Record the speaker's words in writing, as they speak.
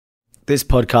This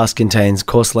podcast contains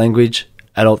coarse language,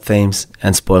 adult themes,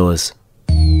 and spoilers.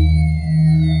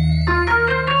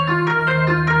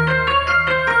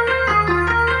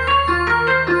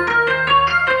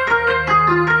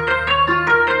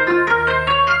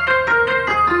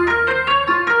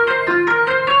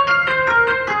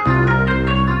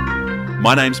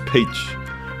 My name's Peach,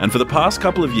 and for the past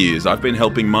couple of years I've been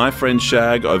helping my friend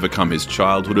Shag overcome his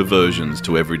childhood aversions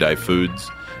to everyday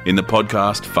foods in the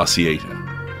podcast Fussy Eater.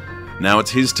 Now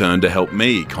it's his turn to help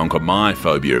me conquer my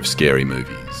phobia of scary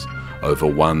movies over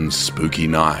one spooky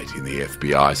night in the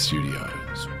FBI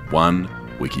studios, one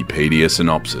Wikipedia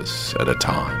synopsis at a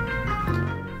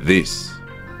time. This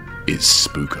is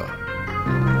Spooko.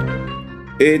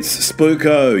 It's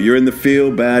Spooko. You're in the Feel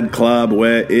Bad Club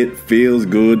where it feels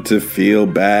good to feel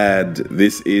bad.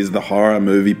 This is the horror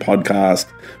movie podcast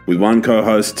with one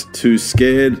co-host too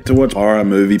scared to watch horror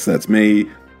movies. That's me.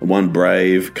 One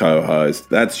brave co-host.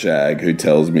 That's Shag, who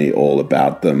tells me all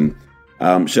about them.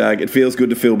 Shag, it feels good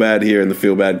to feel bad here in the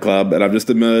Feel Bad Club, and I've just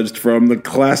emerged from the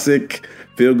classic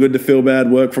feel good to feel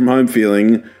bad work from home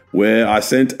feeling where I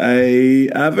sent a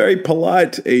very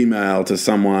polite email to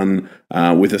someone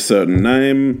with a certain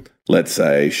name, let's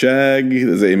say Shag.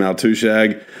 There's an email to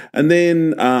Shag. And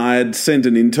then I had sent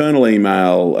an internal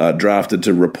email drafted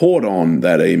to report on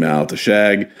that email to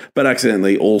Shag, but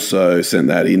accidentally also sent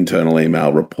that internal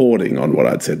email reporting on what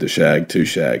I'd said to Shag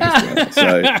as well.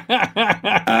 So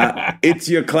it's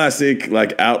your classic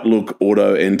like Outlook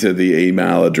auto-enter the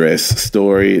email address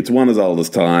story. It's one as old as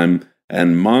time.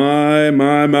 And my,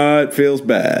 it feels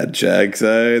bad, Shag.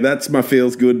 So that's my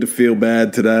feels good to feel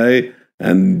bad today.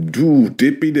 And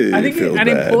dippy-doo, I think feels an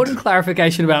bad. important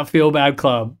clarification about Feel Bad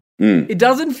Club. It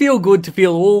doesn't feel good to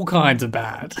feel all kinds of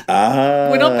bad.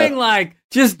 We're not being like,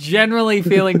 just generally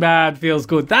feeling bad feels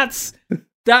good.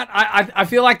 I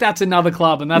feel like that's another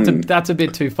club, and that's a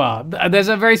bit too far. There's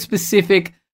a very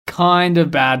specific kind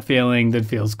of bad feeling that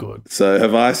feels good. So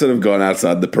have I sort of gone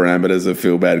outside the parameters of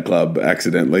Feel Bad Club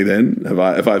accidentally then? Have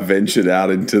I ventured out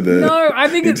into the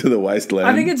the wasteland?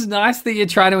 I think it's nice that you're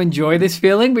trying to enjoy this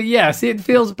feeling, but yes, it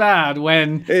feels bad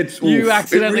when you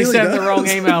accidentally send the wrong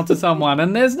email to someone,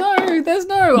 and there's no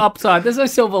upside, there's no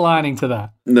silver lining to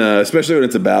that. No, especially when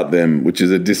it's about them, which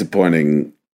is a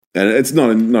disappointing. And it's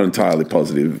not entirely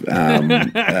positive.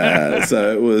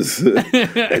 So it was.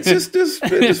 It just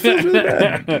feels really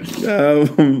bad.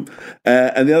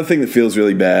 And the other thing that feels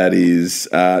really bad is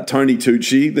Tony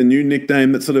Tucci, the new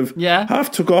nickname that sort of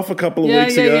half took off a couple of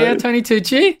weeks ago. Yeah, Tony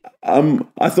Tucci.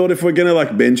 I thought if we're going to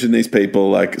like mention these people,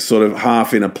 like sort of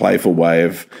half in a playful way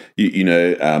of,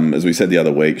 as we said the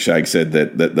other week, Shag said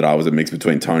that I was a mix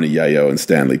between Tony Yayo and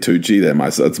Stanley Tucci.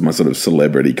 That's my sort of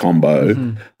celebrity combo.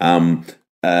 Mm-hmm.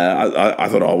 I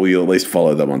thought, we'll at least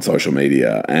follow them on social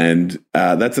media. And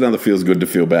that's another feels good to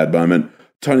feel bad moment.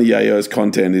 Tony Yayo's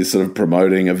content is sort of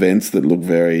promoting events that look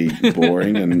very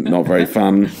boring and not very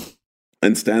fun.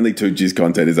 And Stanley Tucci's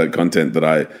content is that content that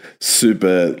I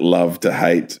super love to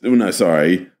hate. Oh, no,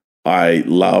 sorry. I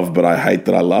love, but I hate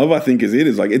that I love, I think is it.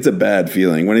 It's like, it's a bad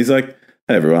feeling when he's like,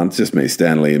 hey everyone, it's just me,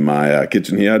 Stanley, in my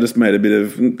kitchen here. I just made a bit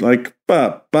of like,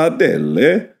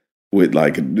 pappardelle. With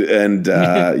like, and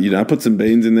put some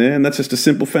beans in there, and that's just a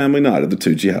simple family night at the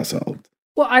Tucci household.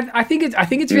 Well, I think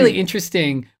it's really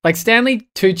interesting. Like Stanley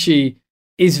Tucci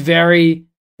is very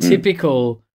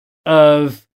typical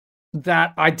of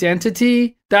that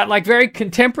identity, that like very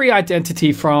contemporary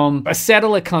identity from a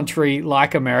settler country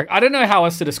like America. I don't know how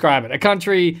else to describe it. A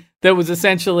country that was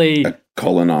essentially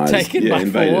colonized, taken by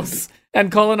force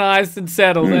and colonized and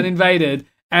settled and invaded,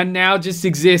 and now just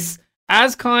exists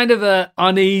as kind of a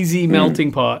uneasy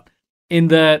melting pot in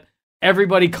that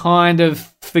everybody kind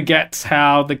of forgets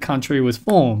how the country was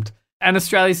formed. And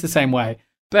Australia's the same way.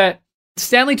 But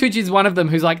Stanley Tucci is one of them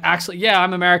who's like, actually,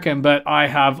 I'm American, but I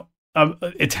have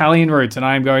Italian roots and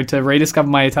I'm going to rediscover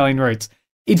my Italian roots.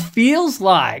 It feels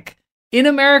like, in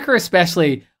America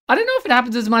especially, I don't know if it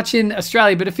happens as much in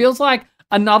Australia, but it feels like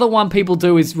another one people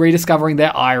do is rediscovering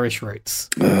their Irish roots.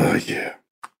 Oh, yeah.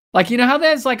 Like, you know how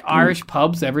there's like Irish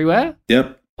pubs everywhere?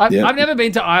 Yep. I've never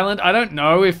been to Ireland. I don't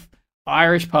know if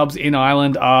Irish pubs in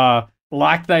Ireland are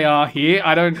like they are here.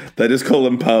 They just call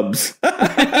them pubs.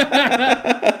 But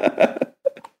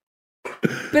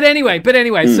anyway,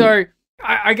 so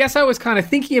I guess I was kind of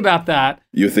thinking about that.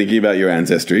 You're thinking about your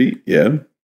ancestry, yeah?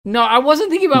 No, I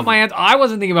wasn't thinking about I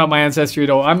wasn't thinking about my ancestry at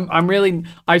all.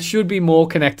 I should be more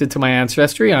connected to my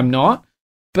ancestry. I'm not.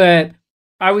 But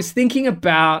I was thinking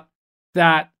about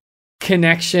that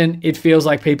connection it feels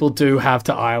like people do have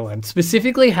to Ireland.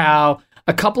 Specifically how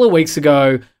a couple of weeks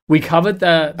ago we covered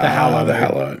the Hallow. The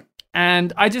Hallow.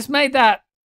 And I just made that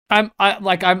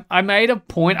I made a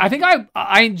point. I think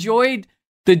I enjoyed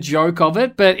the joke of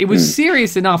it, but it was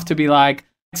serious enough to be like,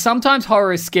 sometimes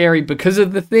horror is scary because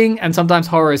of the thing, and sometimes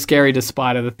horror is scary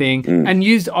despite of the thing. And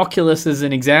used Oculus as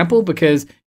an example because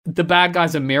the bad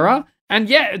guy's a mirror. And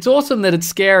yeah, it's awesome that it's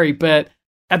scary, but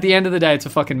at the end of the day, it's a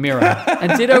fucking mirror.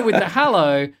 And ditto with the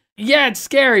Hallow. Yeah, it's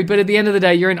scary, but at the end of the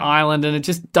day, you're an island, and it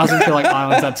just doesn't feel like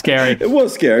islands that scary. It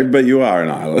was scary, but you are an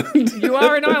island. You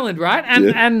are an island, right?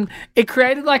 And it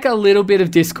created like a little bit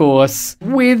of discourse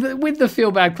with the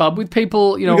Feel Bad Club, with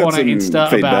people, on our Insta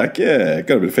feedback.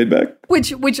 Got a bit of feedback.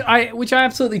 Which I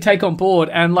absolutely take on board,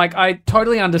 and like I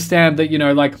totally understand that,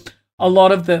 like a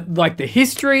lot of the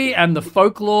history and the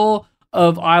folklore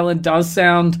of Ireland does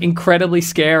sound incredibly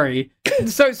scary.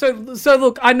 So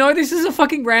look, I know this is a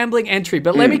fucking rambling entry,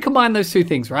 but let me combine those two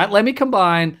things, right? Let me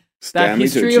combine that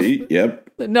history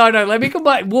let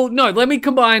me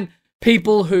combine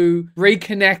people who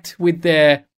reconnect with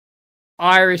their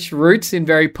Irish roots in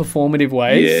very performative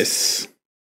ways. Yes.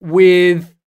 And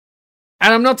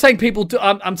I'm not saying people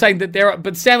I'm saying that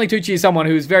but Stanley Tucci is someone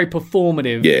who is very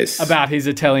performative about his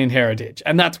Italian heritage,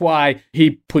 and that's why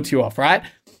he puts you off, right?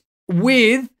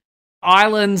 With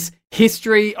Ireland's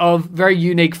history of very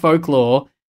unique folklore,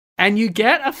 and you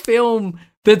get a film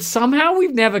that somehow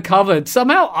we've never covered,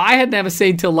 somehow I had never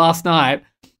seen till last night,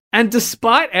 and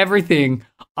despite everything,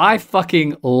 I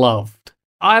fucking loved.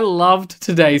 I loved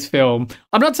today's film.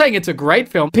 I'm not saying it's a great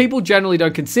film. People generally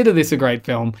don't consider this a great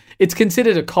film. It's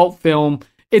considered a cult film.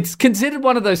 It's considered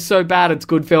one of those so bad it's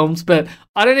good films, but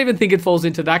I don't even think it falls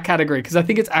into that category because I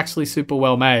think it's actually super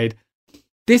well made.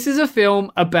 This is a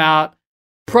film about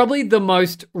probably the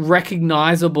most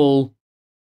recognizable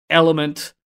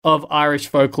element of Irish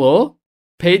folklore.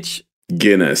 Peach?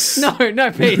 Guinness. No,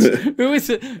 Peach. Who is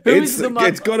the most...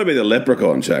 It's got to be the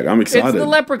Leprechaun, Shag. I'm excited. It's the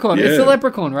Leprechaun. Yeah. It's the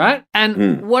Leprechaun, right?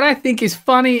 And what I think is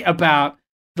funny about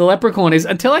the Leprechaun is,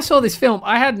 until I saw this film,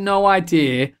 I had no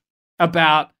idea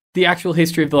about the actual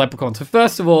history of the Leprechaun. So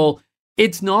first of all,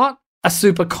 it's not a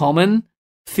super common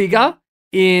figure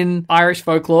in Irish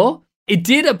folklore. It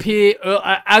did appear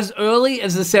as early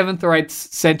as the 7th or 8th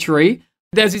century.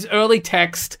 There's this early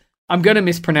text. I'm going to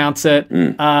mispronounce it.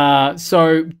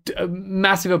 So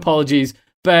massive apologies.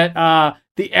 But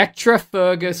the Ectra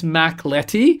Fergus Mac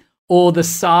Letty, or the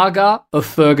Saga of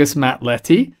Fergus Mac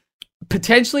Letty,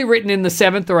 potentially written in the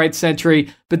 7th or 8th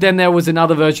century, but then there was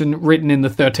another version written in the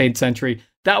 13th century.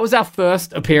 That was our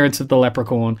first appearance of the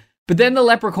Leprechaun. But then the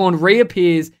Leprechaun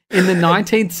reappears in the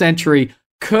 19th century,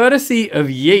 courtesy of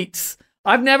Yeats.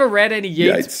 I've never read any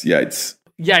Yeats.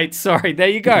 Yates, sorry, there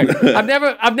you go. I've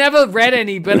never read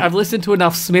any, but I've listened to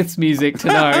enough Smith's music to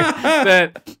know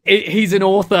that he's an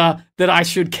author that I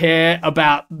should care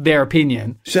about their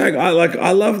opinion. Shag, I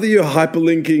love that you're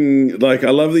hyperlinking. Like,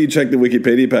 I love that you check the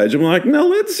Wikipedia page. I'm like, no,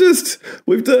 let's just.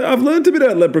 I've learned a bit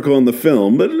about Leprechaun the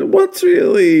film, but what's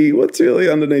really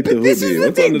underneath the hood here?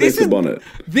 What's underneath the bonnet?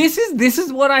 This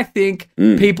is what I think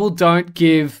people don't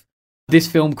give this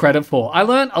film credit for. I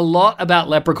learned a lot about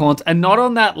leprechauns, and not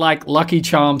on that like Lucky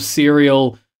Charms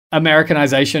serial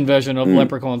Americanization version of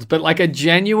leprechauns, but like a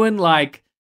genuine like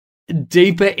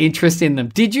deeper interest in them.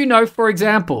 Did you know, for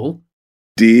example,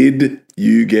 did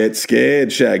you get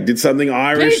scared, Shag? Did something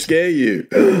Irish scare you?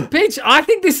 Peach, I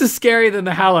think this is scarier than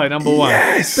the Hallow, number one.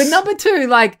 Yes. But number two,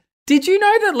 like, did you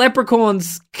know that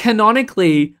leprechauns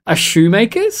canonically are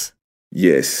shoemakers?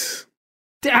 Yes.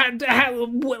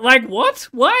 Like what?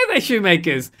 Why are they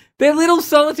shoemakers? They're little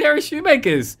solitary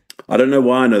shoemakers. I don't know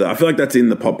why I know that. I feel like that's in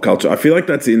the pop culture. I feel like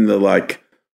that's in the like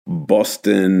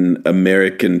Boston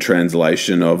American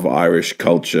translation of Irish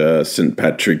culture, St.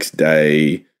 Patrick's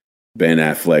Day, Ben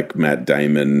Affleck, Matt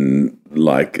Damon,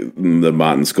 like the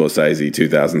Martin Scorsese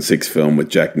 2006 film with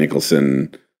Jack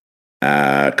Nicholson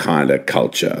kind of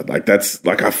culture. Like that's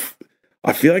like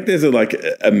I feel like there's a like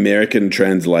American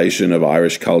translation of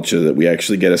Irish culture that we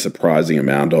actually get a surprising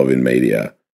amount of in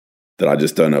media that I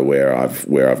just don't know where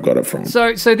I've got it from.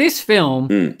 So this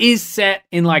film is set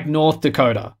in like North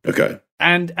Dakota. Okay.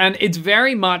 And it's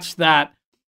very much that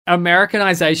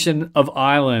Americanization of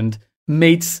Ireland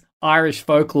meets Irish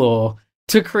folklore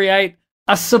to create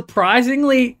a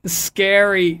surprisingly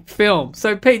scary film.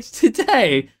 So Pete,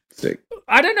 today,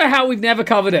 I don't know how we've never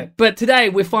covered it, but today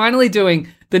we're finally doing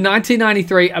the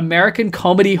 1993 American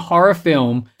comedy horror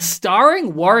film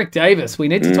starring Warwick Davis. We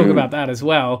need to talk about that as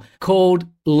well, called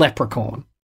Leprechaun.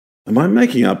 Am I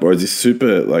making up, or is this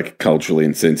super like culturally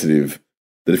insensitive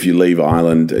that if you leave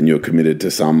Ireland and you're committed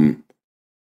to some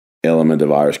element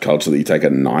of Irish culture that you take a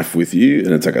knife with you, and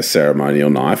it's like a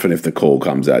ceremonial knife, and if the call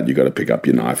comes out, you got to pick up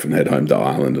your knife and head home to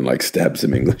Ireland and like stab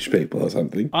some English people or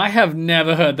something. I have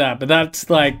never heard that, but that's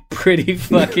like pretty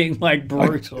fucking like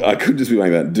brutal. I could just be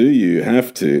like that. Do you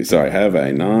have to? Sorry, have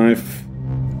a knife.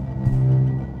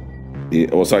 Yeah,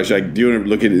 or sorry, Shag, do you want to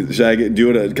look at it? Shag,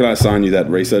 can I assign you that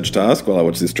research task while I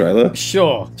watch this trailer?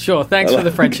 Sure. Thanks for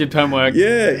the friendship homework.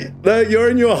 Yeah, no, you're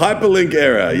in your hyperlink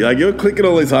era. You're clicking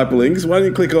all these hyperlinks. Why don't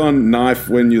you click on knife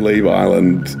when you leave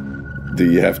Ireland? Do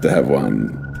you have to have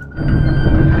one?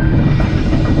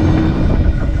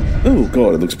 Oh,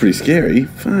 God, it looks pretty scary.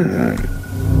 Fuck.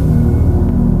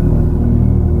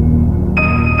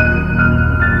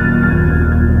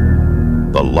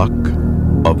 The luck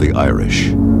of the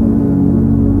Irish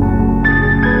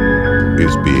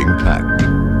is being packed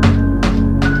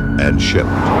and shipped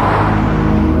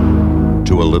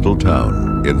to a little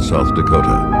town in South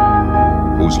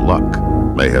Dakota whose luck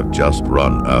may have just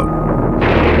run out.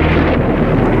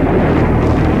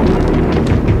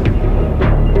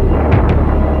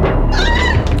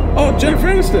 Oh, Jennifer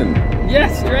Aniston.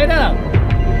 Yes, straight up.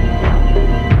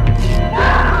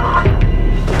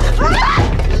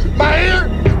 My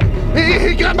ear!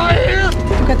 He got my ear!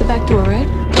 You got the back door, right?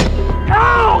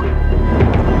 Ow!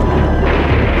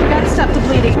 You gotta stop the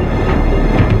bleeding.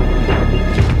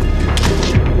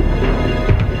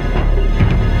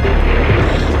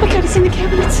 Look out, it's in the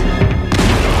cabinets.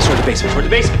 Toward the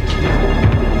basement.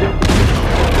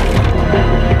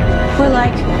 We're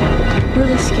like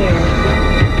really scared.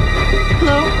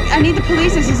 Hello? I need the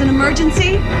police. This is an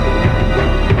emergency.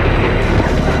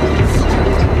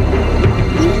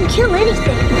 You can kill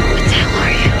anything. What the hell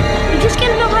are you? You just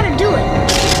gotta know how to do it.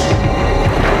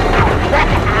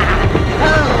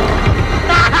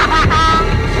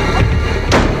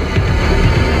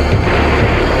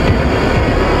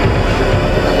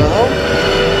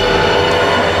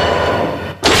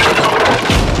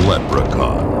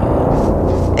 Leprechaun.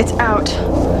 It's out.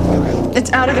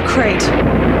 It's out of the crate.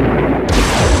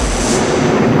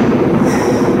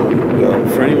 Well,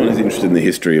 for anyone who's interested in the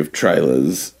history of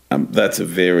trailers, that's a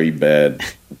very bad,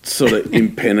 sort of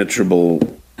impenetrable,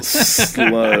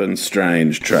 slow and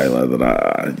strange trailer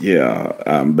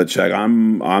that but Shag,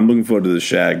 I'm looking forward to the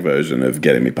Shag version of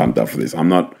getting me pumped up for this. I'm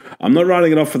not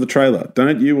writing it off for the trailer.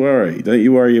 Don't you worry,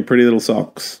 your pretty little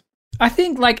socks. I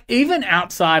think, like, even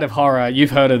outside of horror,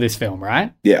 you've heard of this film,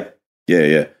 right? Yeah.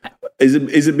 Is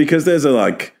it because there's a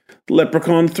like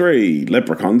Leprechaun 3,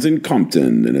 Leprechauns in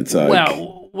Compton, and it's like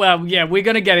well, yeah, we're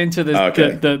going to get into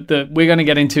Okay. we're going to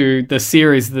get into the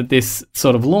series that this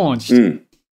sort of launched.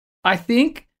 I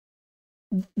think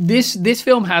this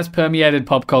film has permeated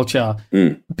pop culture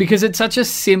because it's such a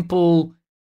simple,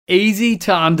 easy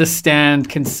to understand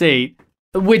conceit,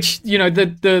 which, you know,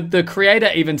 the creator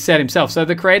even said himself. So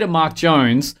the creator, Mark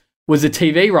Jones, was a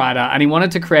TV writer and he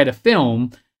wanted to create a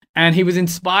film, and he was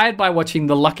inspired by watching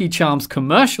the Lucky Charms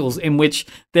commercials in which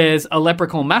there's a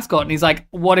leprechaun mascot, and he's like,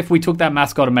 what if we took that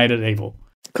mascot and made it evil?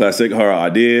 Classic horror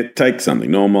idea. Take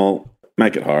something normal,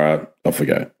 make it horror, off we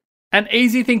go. An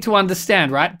easy thing to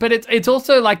understand, right? But it's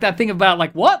also like that thing about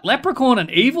like, what? Leprechaun, an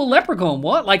evil leprechaun,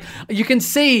 what? Like, you can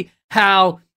see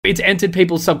how it's entered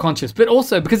people's subconscious, but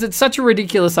also because it's such a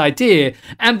ridiculous idea,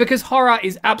 and because horror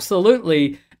is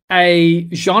absolutely a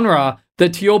genre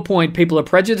that, to your point, people are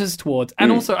prejudiced towards.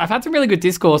 And also, I've had some really good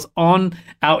discourse on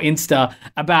our Insta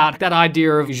about that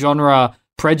idea of genre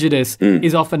prejudice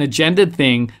is often a gendered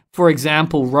thing. For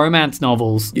example, romance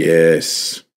novels.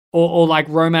 Yes. Or like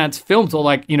romance films, or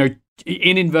like, you know,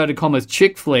 in inverted commas,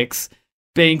 chick flicks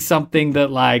being something that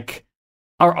like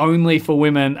are only for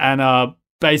women and are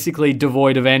basically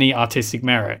devoid of any artistic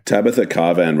merit. Tabitha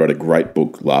Carvan wrote a great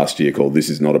book last year called This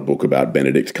Is Not a Book About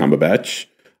Benedict Cumberbatch,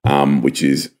 which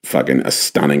is fucking a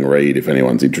stunning read if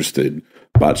anyone's interested.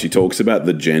 But she talks about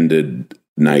the gendered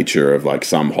nature of like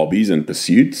some hobbies and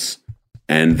pursuits,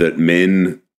 and that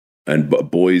men and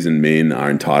boys and men are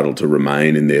entitled to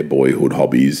remain in their boyhood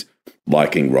hobbies,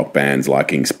 liking rock bands,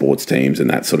 liking sports teams and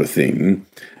that sort of thing.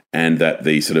 And that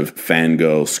the sort of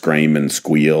fangirl scream and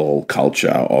squeal culture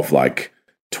of like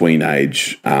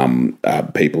tweenage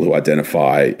people who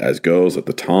identify as girls at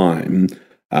the time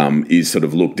is sort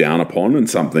of looked down upon, and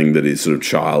something that is sort of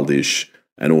childish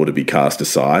and ought to be cast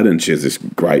aside. And she has this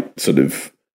great sort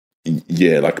of,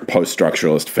 like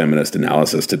post-structuralist feminist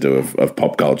analysis to do of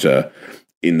pop culture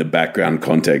in the background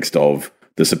context of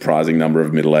the surprising number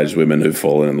of middle-aged women who've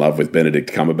fallen in love with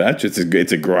Benedict Cumberbatch. It's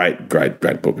a great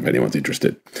book if anyone's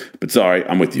interested. But sorry,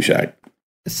 I'm with you, Shag.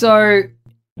 So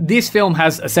this film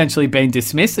has essentially been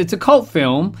dismissed. It's a cult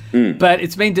film, but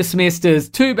it's been dismissed as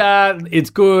too bad, it's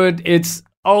good, it's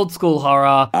old school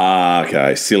horror. Ah,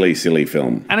 okay. Silly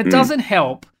film. And it doesn't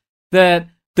help that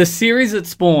the series it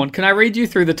spawned, can I read you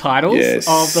through the titles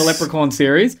of the Leprechaun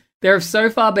series? There have so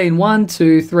far been 1,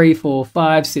 2, 3, 4,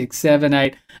 5, 6, 7,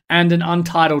 8, and an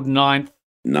untitled ninth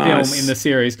film in the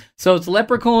series. So it's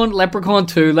Leprechaun, Leprechaun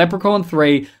 2, Leprechaun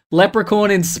 3, Leprechaun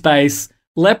in Space,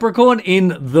 Leprechaun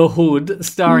in the Hood,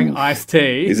 starring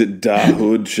Ice-T. Is it Da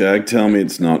Hood, Shag? Tell me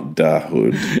it's not Da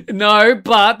Hood. No,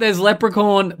 but there's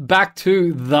Leprechaun Back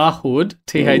to the Hood,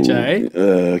 THA.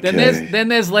 Okay. Then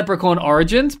there's Leprechaun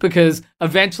Origins, because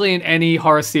eventually in any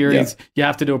horror series, you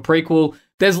have to do a prequel.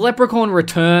 There's Leprechaun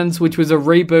Returns, which was a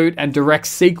reboot and direct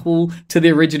sequel to the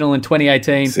original in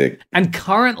 2018. Sick. And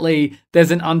currently, there's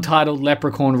an untitled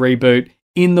Leprechaun reboot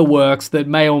in the works that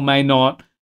may or may not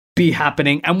be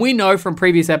happening. And we know from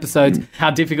previous episodes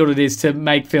how difficult it is to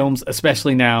make films,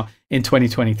 especially now in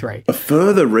 2023. A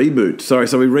further reboot. Sorry,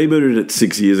 so we rebooted it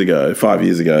 5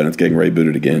 years ago, and it's getting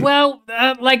rebooted again. Well,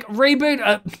 reboot...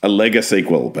 a Lega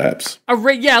sequel, perhaps. A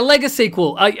Lega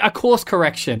sequel, a course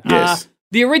correction. Yes.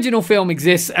 The original film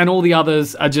exists, and all the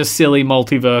others are just silly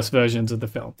multiverse versions of the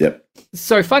film. Yep.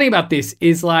 So funny about this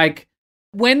is, like,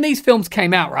 when these films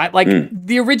came out, right? Like,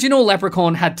 the original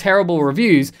Leprechaun had terrible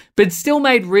reviews, but it still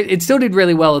did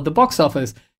really well at the box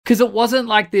office, because it wasn't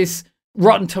like this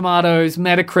Rotten Tomatoes,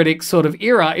 Metacritic sort of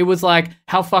era. It was like,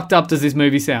 how fucked up does this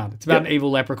movie sound? It's about an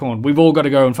evil leprechaun. We've all got to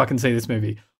go and fucking see this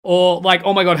movie. Or like,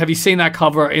 oh my God, have you seen that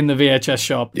cover in the VHS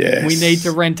shop? Yes. We need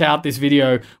to rent out this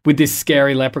video with this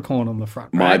scary leprechaun on the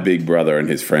front. My right? big brother and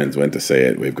his friends went to see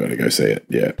it. We've got to go see it.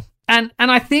 Yeah. And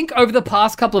I think over the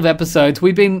past couple of episodes,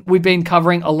 we've been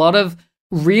covering a lot of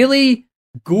really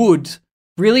good,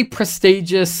 really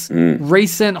prestigious,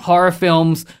 recent horror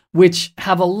films, which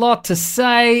have a lot to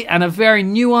say and are very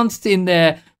nuanced in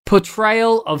their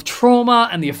portrayal of trauma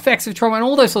and the effects of trauma and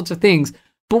all those sorts of things.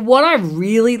 But what I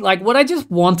really what I just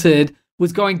wanted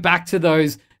was going back to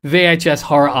those VHS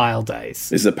horror aisle days.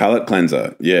 This is a palate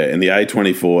cleanser. Yeah, in the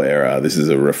A24 era, this is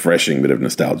a refreshing bit of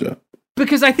nostalgia.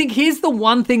 Because I think here's the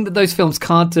one thing that those films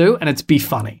can't do, and it's be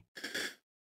funny.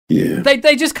 Yeah.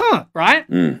 They just can't, right?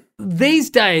 These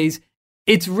days,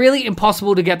 it's really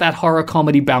impossible to get that horror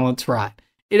comedy balance right.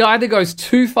 It either goes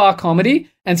too far comedy,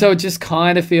 and so it just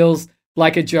kind of feels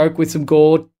like a joke with some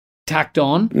gore tacked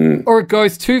on, or it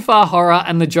goes too far horror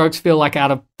and the jokes feel like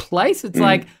out of place. It's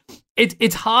like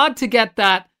it's hard to get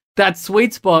that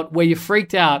sweet spot where you're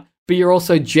freaked out, but you're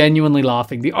also genuinely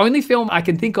laughing. The only film I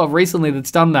can think of recently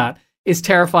that's done that is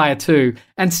Terrifier 2.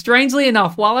 And strangely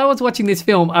enough, while I was watching this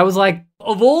film, I was like,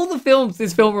 of all the films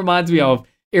this film reminds me of,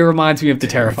 it reminds me of the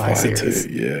Terrifier series.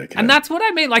 2. Yeah, okay. And that's what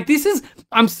I mean. Like,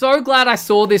 I'm so glad I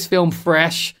saw this film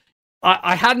fresh.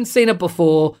 I hadn't seen it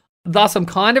before. Thus, I'm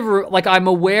kind of, I'm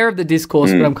aware of the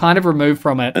discourse, but I'm kind of removed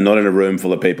from it. And not in a room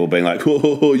full of people being like,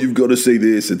 oh, you've got to see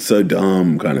this. It's so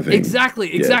dumb kind of thing.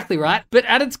 Exactly, right? But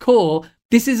at its core,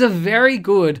 this is a very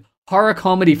good horror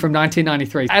comedy from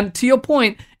 1993. And to your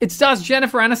point, it stars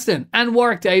Jennifer Aniston and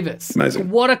Warwick Davis. Amazing.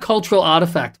 What a cultural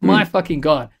artifact. My fucking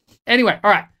God. Anyway,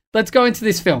 all right, let's go into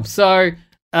this film. So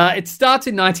it starts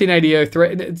in 1983.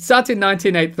 It starts in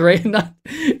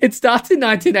 1983. It starts in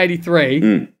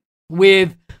 1983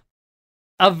 with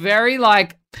a very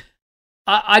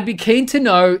I'd be keen to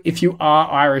know if you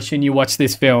are Irish and you watch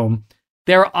this film.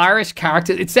 There are Irish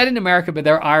characters. It's set in America, but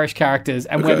there are Irish characters,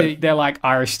 and whether they're like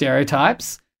Irish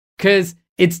stereotypes. Because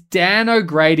it's Dan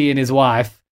O'Grady and his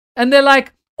wife, and they're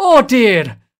like, oh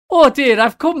dear,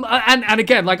 I've come, and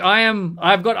again,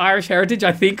 I've got Irish heritage.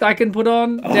 I think I can put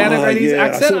on Dan O'Grady's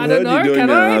accent. I don't know,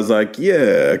 can I? I was like,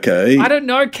 yeah, okay. I don't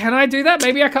know, can I do that?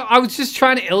 Maybe I can. I was just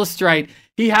trying to illustrate.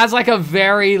 He has a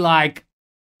very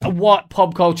what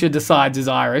pop culture decides is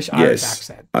Irish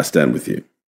accent. I stand with you.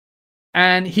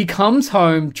 And he comes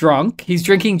home drunk. He's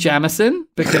drinking Jameson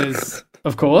because,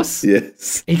 of course.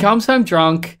 Yes. He comes home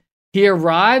drunk. He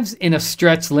arrives in a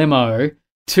stretch limo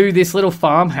to this little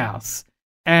farmhouse.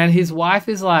 And his wife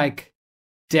is like,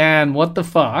 Dan, what the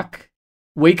fuck?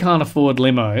 We can't afford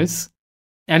limos.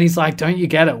 And he's like, don't you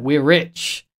get it? We're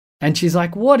rich. And she's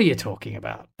like, what are you talking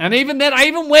about? And even then, I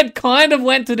even went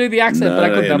to do the accent, but I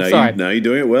couldn't. I'm sorry. No, you're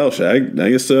doing it well, Shag. No,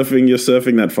 you're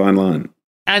surfing that fine line.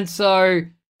 And so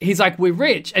he's like, we're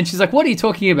rich. And she's like, what are you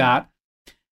talking about?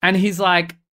 And he's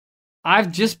like,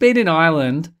 I've just been in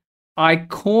Ireland. I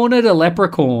cornered a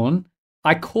leprechaun.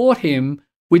 I caught him,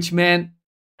 which meant,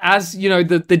 as you know,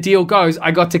 the deal goes, I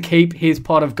got to keep his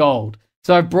pot of gold.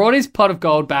 So I brought his pot of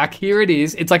gold back. Here it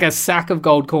is. It's like a sack of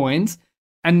gold coins.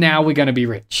 And now we're going to be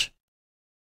rich.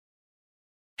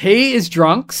 He is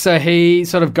drunk, so he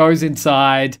sort of goes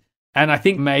inside and I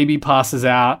think maybe passes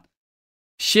out.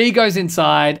 She goes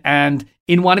inside, and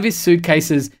in one of his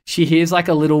suitcases, she hears like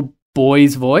a little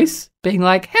boy's voice being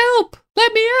like, "Help!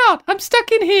 Let me out! I'm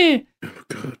stuck in here." Oh,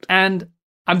 God. And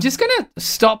I'm just going to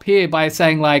stop here by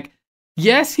saying, like,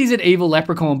 yes, he's an evil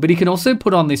leprechaun, but he can also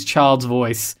put on this child's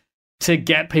voice to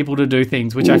get people to do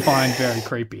things, which I find very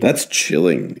creepy. That's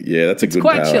chilling. Yeah, that's a good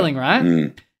quite power. chilling, right?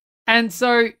 Mm. And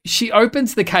so she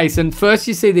opens the case, and first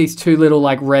you see these two little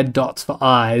like red dots for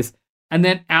eyes, and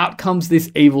then out comes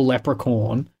this evil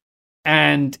leprechaun,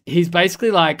 and he's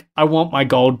basically like, "I want my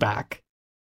gold back."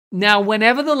 Now,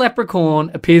 whenever the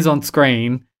leprechaun appears on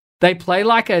screen, they play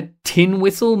like a tin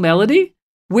whistle melody,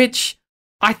 which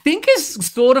I think is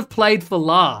sort of played for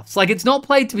laughs. Like, it's not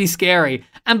played to be scary,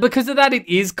 and because of that, it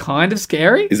is kind of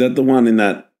scary. Is that the one in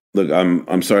that? Look,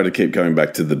 I'm sorry to keep going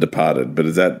back to The Departed, but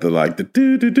is that the like the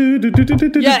do do do do do do do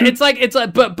do? Yeah, it's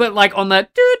like but like on that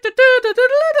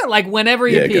like whenever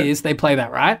he appears, they play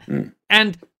that, right? Mm.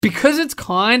 And because it's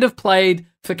kind of played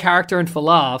for character and for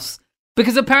laughs,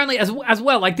 because apparently as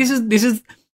well, like this is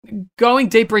going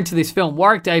deeper into this film.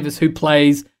 Warwick Davis, who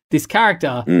plays this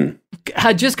character,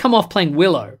 had just come off playing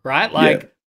Willow, right?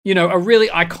 Like, you know, a really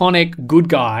iconic good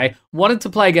guy, wanted to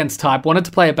play against type, wanted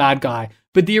to play a bad guy.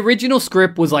 But the original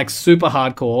script was like super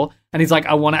hardcore, and he's like,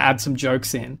 I want to add some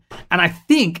jokes in. And I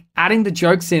think adding the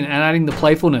jokes in and adding the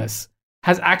playfulness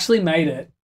has actually made it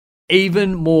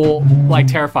even more like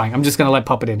terrifying. I'm just going to let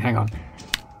pop it in. Hang on.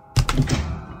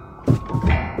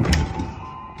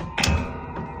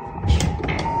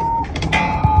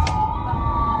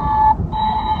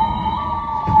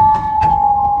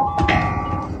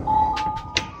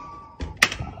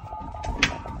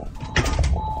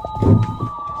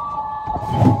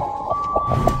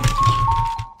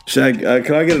 Shag,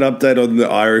 can I get an update on the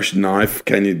Irish knife?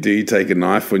 Do you take a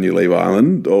knife when you leave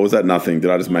Ireland, or was that nothing?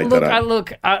 Did I just make that up?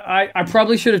 I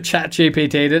probably should have chat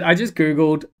GPT'd it. I just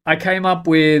Googled. I came up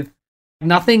with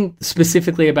nothing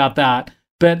specifically about that,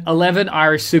 but 11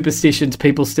 Irish superstitions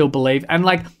people still believe. And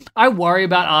like, I worry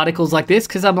about articles like this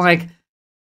because I'm like,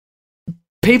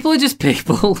 people are just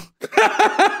people.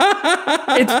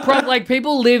 It's like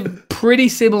people live pretty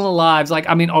similar lives. Like,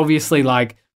 I mean, obviously,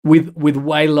 like, with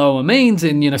way lower means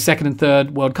in, you know, second and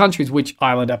third world countries, which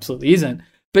Ireland absolutely isn't.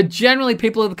 But generally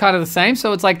people are kind of the same.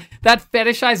 So it's like that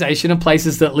fetishization of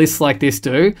places that lists like this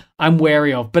do, I'm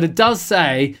wary of. But it does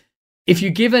say if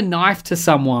you give a knife to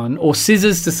someone or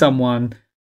scissors to someone,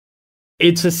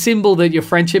 it's a symbol that your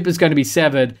friendship is going to be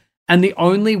severed. And the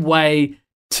only way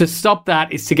to stop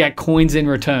that is to get coins in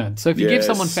return. So if you give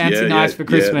someone fancy knives for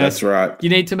Christmas, that's right. You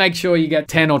need to make sure you get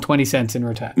 10 or 20 cents in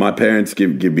return. My parents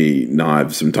give me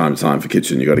knives from time to time for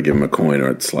kitchen. You got to give them a coin or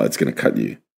it's going to cut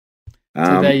you.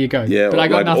 So there you go. Yeah, but I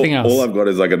got nothing else. All I've got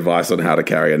is like advice on how to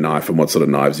carry a knife and what sort of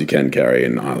knives you can carry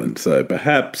in Ireland. So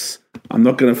perhaps I'm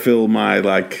not going to fill my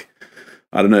like,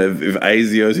 I don't know if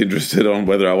ASIO's interested on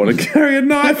whether I want to carry a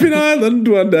knife in Ireland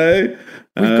one day.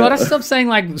 We've got to stop saying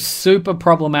like super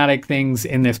problematic things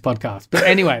in this podcast. But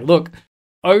anyway, look,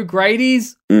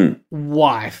 O'Grady's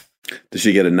wife. Does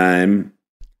she get a name?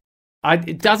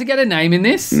 Does it get a name in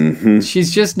this? Mm-hmm.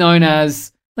 She's just known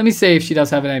as, let me see if she does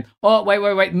have a name. Oh, wait,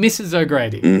 Mrs.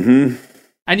 O'Grady. Mm-hmm.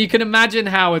 And you can imagine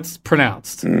how it's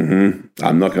pronounced. Mm-hmm.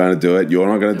 I'm not going to do it. You're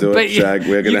not going to do it, Shag.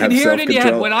 We're going to have self-control. You can hear it in your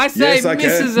head. When I say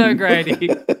Mrs. O'Grady,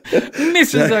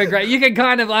 Mrs. O'Grady, you can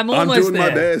kind of, I'm almost there. I'm doing my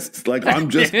best. Like, I'm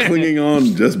just clinging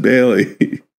on, just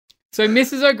barely. So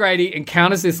Mrs. O'Grady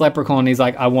encounters this leprechaun. He's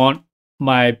like, I want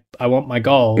my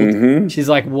gold. Mm-hmm. She's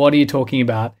like, what are you talking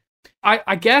about?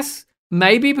 I guess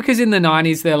maybe because in the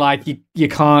 90s, they're like, you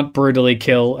can't brutally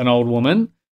kill an old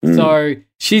woman. Mm. So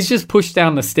she's just pushed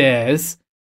down the stairs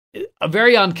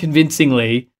very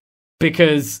unconvincingly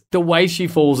because the way she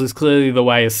falls is clearly the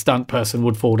way a stunt person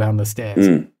would fall down the stairs.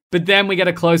 Mm. But then we get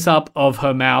a close-up of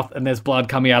her mouth and there's blood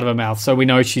coming out of her mouth, so we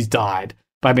know she's died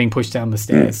by being pushed down the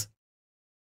stairs.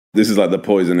 This is like the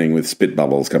poisoning with spit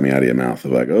bubbles coming out of your mouth.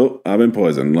 Like, oh, I've been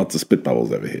poisoned. Lots of spit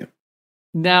bubbles over here.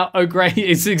 Now, O'Grady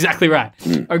is exactly right.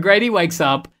 O'Grady wakes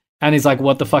up and he's like,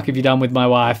 what the fuck have you done with my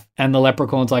wife? And the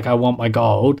leprechaun's like, I want my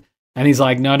gold. And he's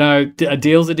like, no, a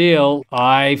deal's a deal.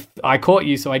 I caught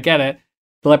you, so I get it.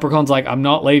 The leprechaun's like, I'm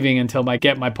not leaving until I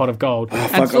get my pot of gold. Oh,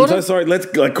 fuck, I'm so sorry.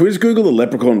 Can we just Google the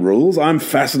leprechaun rules? I'm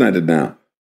fascinated now.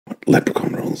 What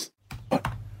leprechaun rules? What?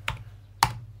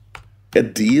 A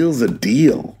deal's a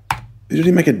deal. Who did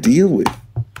he make a deal with?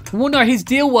 Well, no, his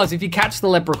deal was if you catch the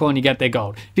leprechaun, you get their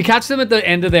gold. If you catch them at the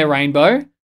end of their rainbow,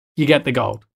 you get the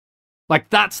gold. Like,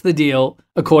 that's the deal,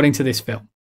 according to this film.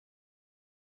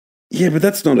 Yeah, but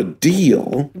that's not a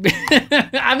deal.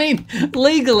 I mean,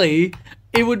 legally,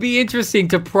 it would be interesting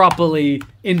to properly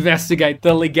investigate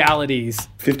the legalities.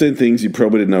 15 things you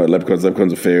probably didn't know about leprechauns.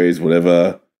 Leprechauns are fairies,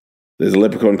 whatever. There's a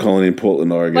leprechaun colony in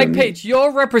Portland, Oregon. Like, Peach,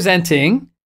 you're representing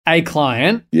a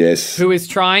client Yes. who is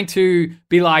trying to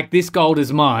be like, this gold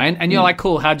is mine. And you're like,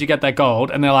 cool, how'd you get that gold?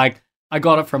 And they're like, I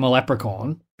got it from a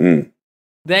leprechaun.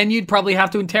 Then you'd probably have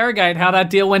to interrogate how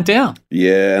that deal went down.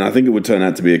 Yeah, and I think it would turn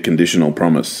out to be a conditional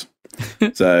promise.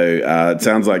 So it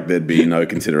sounds like there'd be no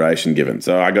consideration given.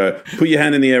 So I go, put your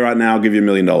hand in the air right now, I'll give you $1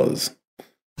 million.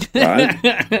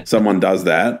 Right? Someone does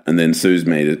that and then sues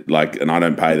me, and I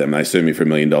don't pay them. They sue me for $1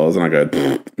 million, and I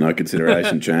go, no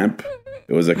consideration, champ.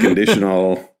 It was a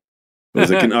conditional. It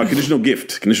was a conditional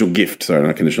gift. Conditional gift. Sorry,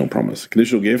 not conditional promise.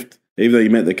 Conditional gift. Even though you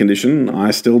met the condition,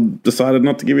 I still decided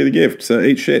not to give you the gift. So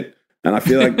eat shit. And I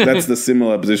feel like that's the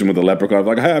similar position with the leprechaun.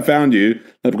 Like, hey, I found you.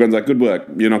 Leprechaun's like, good work.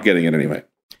 You're not getting it anyway.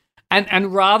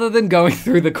 And rather than going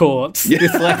through the courts,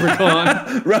 this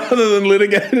leprechaun... rather than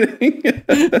litigating...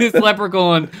 this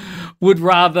leprechaun would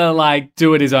rather, like,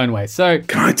 do it his own way. So...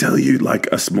 Can I tell you, like,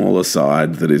 a small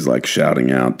aside that is, like,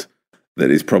 shouting out that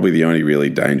is probably the only really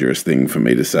dangerous thing for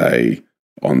me to say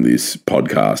on this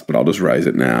podcast, but I'll just raise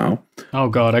it now. Oh,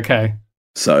 God, okay.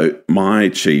 So my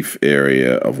chief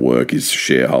area of work is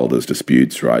shareholders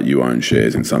disputes, right? You own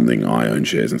shares in something, I own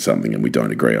shares in something, and we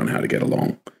don't agree on how to get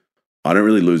along. I don't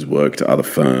really lose work to other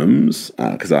firms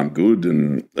because I'm good.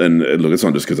 And look, it's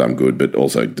not just because I'm good, but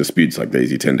also disputes like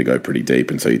these, you tend to go pretty deep.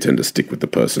 And so you tend to stick with the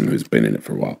person who's been in it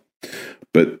for a while.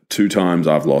 But 2 times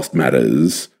I've lost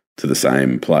matters to the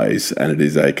same place, and it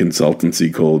is a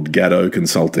consultancy called Gatto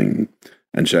Consulting.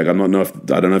 And Shag, I don't know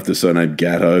if the surname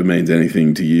Gatto means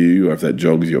anything to you or if that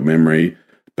jogs your memory,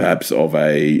 perhaps of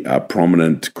a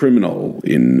prominent criminal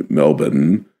in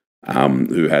Melbourne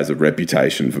who has a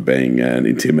reputation for being an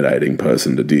intimidating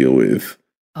person to deal with.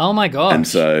 Oh my God. And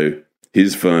so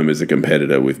his firm is a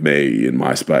competitor with me in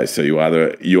my space. So you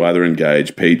either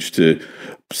engage Peach to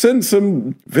send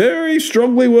some very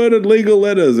strongly worded legal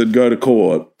letters and go to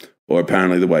court, or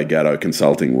apparently the way Gatto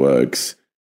Consulting works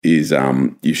is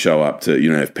you show up to,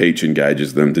 if Peach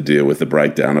engages them to deal with the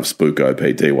breakdown of Spooko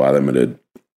Pty Limited,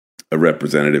 a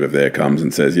representative of there comes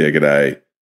and says, yeah, g'day,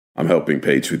 I'm helping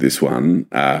Peach with this one.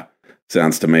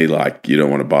 Sounds to me like you don't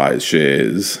want to buy his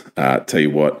shares. Tell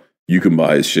you what, you can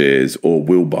buy his shares or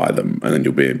we'll buy them, and then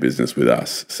you'll be in business with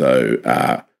us. So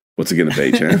what's it going to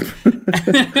be, champ?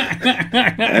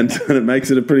 And it makes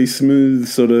it a pretty smooth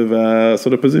sort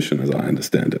of position, as I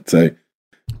understand it. So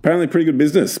apparently pretty good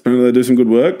business. Apparently they do some good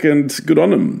work, and good on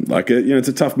them. Like, it's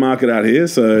a tough market out here.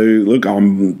 So look,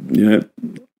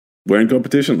 we're in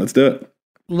competition. Let's do it.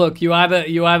 Look, you either,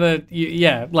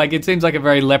 like it seems like a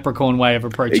very leprechaun way of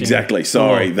approaching. Exactly.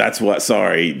 Sorry, that's why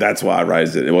I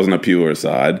raised it. It wasn't a pure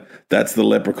aside. That's the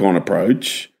leprechaun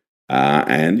approach.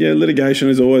 And litigation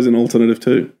is always an alternative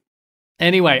too.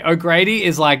 Anyway, O'Grady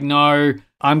is like, no,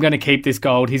 I'm going to keep this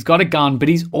gold. He's got a gun, but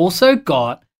he's also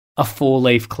got a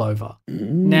 4-leaf clover.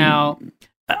 Now,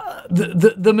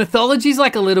 the mythology is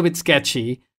like a little bit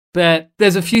sketchy, but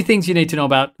there's a few things you need to know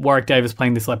about Warwick Davis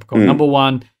playing this leprechaun. Number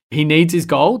one, he needs his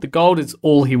gold. The gold is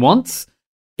all he wants.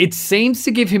 It seems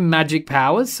to give him magic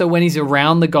powers. So when he's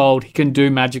around the gold, he can do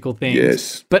magical things.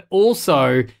 Yes. But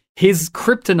also, his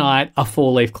kryptonite are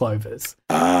 4-leaf clovers.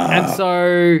 And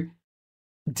so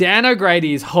Dan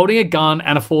O'Grady is holding a gun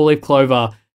and a 4-leaf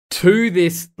clover to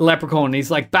this leprechaun. He's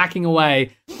like backing away,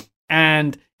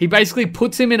 and he basically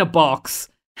puts him in a box,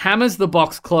 hammers the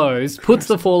box closed, puts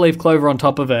the 4-leaf clover on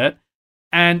top of it,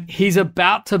 and he's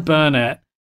about to burn it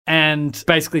and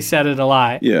basically set it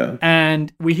alight. Yeah.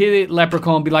 And we hear the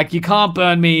leprechaun be like, you can't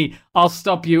burn me, I'll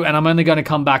stop you, and I'm only going to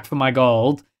come back for my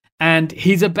gold. And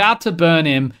he's about to burn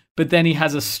him, but then he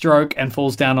has a stroke and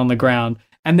falls down on the ground.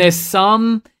 And there's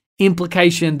some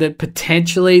implication that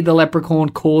potentially the leprechaun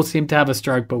caused him to have a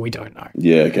stroke, but we don't know.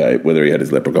 Yeah, okay, whether he had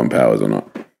his leprechaun powers or not.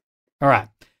 All right.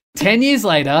 10 years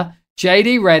later,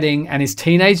 J.D. Redding and his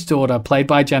teenage daughter, played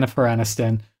by Jennifer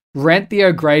Aniston, rent the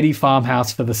O'Grady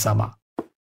farmhouse for the summer.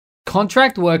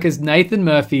 Contract workers Nathan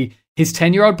Murphy, his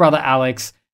 10-year-old brother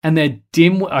Alex, and their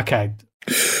okay.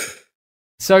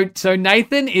 So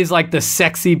Nathan is like the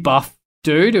sexy buff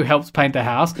dude who helps paint the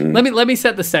house. Let me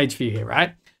set the stage for you here,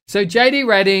 right? So J.D.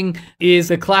 Redding is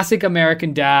a classic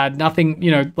American dad. Nothing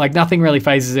really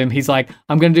phases him. He's like,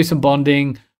 I'm going to do some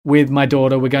bonding with my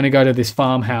daughter. We're going to go to this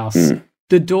farmhouse.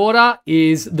 The daughter,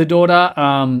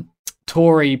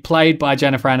 Tori, played by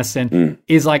Jennifer Aniston,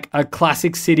 is like a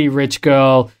classic city rich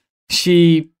girl.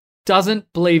 She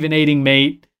doesn't believe in eating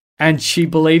meat, and she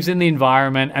believes in the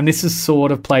environment, and this is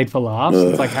sort of played for laughs.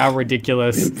 It's like how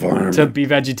ridiculous to be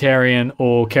vegetarian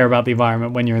or care about the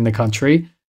environment when you're in the country.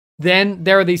 Then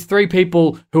there are these 3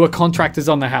 people who are contractors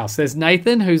on the house. There's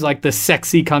Nathan, who's like the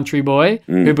sexy country boy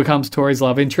who becomes Tori's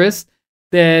love interest.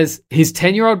 There's his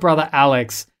 10-year-old brother,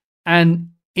 Alex, And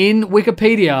in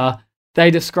Wikipedia, they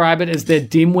describe it as their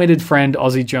dim-witted friend,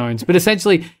 Ozzy Jones. But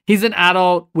essentially, he's an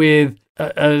adult with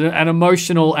an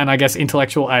emotional and, I guess,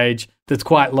 intellectual age that's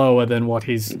quite lower than what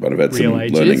his But I've had real some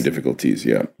age learning is. difficulties,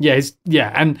 yeah.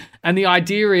 Yeah, and the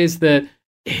idea is that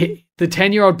the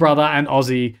 10-year-old brother and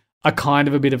Ozzy are kind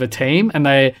of a bit of a team, and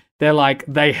they're like,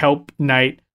 they help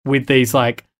Nate with these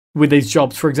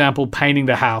jobs. For example, painting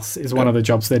the house is one of the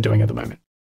jobs they're doing at the moment.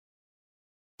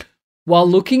 While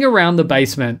looking around the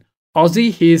basement,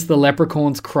 Ozzy hears the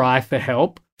leprechaun's cry for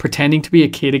help, pretending to be a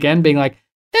kid again, being like,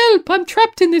 "Help, I'm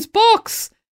trapped in this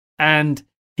box." And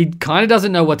he kind of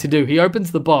doesn't know what to do. He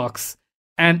opens the box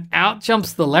and out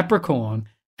jumps the leprechaun.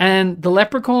 And the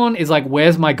leprechaun is like,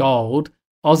 "Where's my gold?"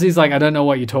 Ozzy's like, "I don't know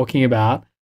what you're talking about."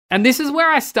 And this is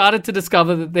where I started to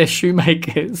discover that they're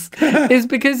shoemakers, is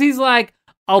because he's like,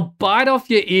 "I'll bite off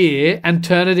your ear and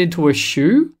turn it into a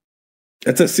shoe."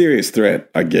 That's a serious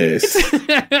threat, I guess.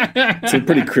 It's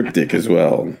pretty cryptic as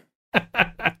well.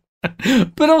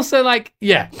 But also, like,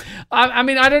 yeah. I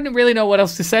mean, I don't really know what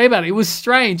else to say about it. It was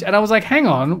strange. And I was like, hang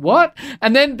on, what?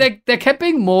 And then there kept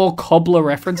being more cobbler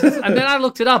references. And then I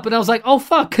looked it up and I was like, oh,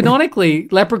 fuck, canonically,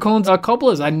 leprechauns are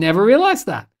cobblers. I never realized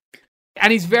that.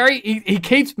 And he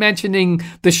keeps mentioning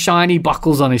the shiny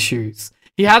buckles on his shoes.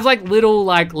 He has, like, little,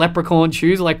 like, leprechaun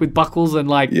shoes, like, with buckles and,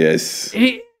 like... Yes.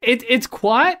 It's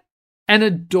quite an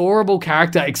adorable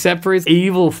character, except for his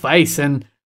evil face. And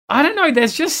I don't know,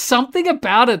 there's just something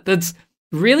about it that's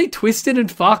really twisted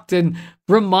and fucked and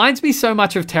reminds me so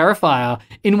much of Terrifier,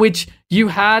 in which you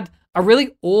had a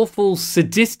really awful,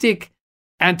 sadistic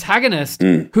antagonist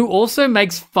who also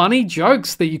makes funny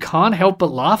jokes that you can't help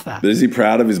but laugh at. But is he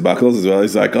proud of his buckles as well?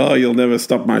 He's like, "Oh, you'll never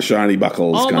stop my shiny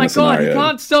buckles." Oh kind my of God, scenario. he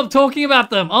can't stop talking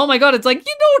about them. Oh my God, it's like,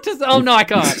 you noticed. Oh no, I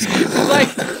can't.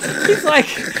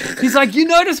 He's like, you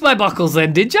noticed my buckles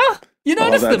then, did ya? You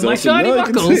noticed them, my awesome. shiny No, I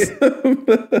can buckles.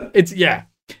 see 'em. Yeah.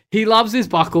 He loves his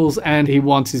buckles and he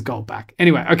wants his gold back.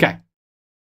 Anyway, okay.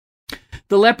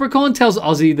 The leprechaun tells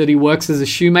Ozzy that he works as a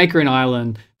shoemaker in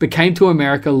Ireland, but came to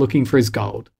America looking for his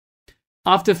gold.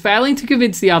 After failing to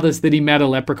convince the others that he met a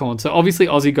leprechaun, so obviously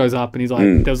Ozzy goes up and he's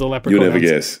like, there's a leprechaun. You'll never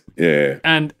guess. Yeah.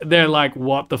 And they're like,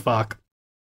 what the fuck?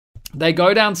 They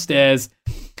go downstairs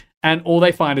and all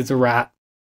they find is a rat.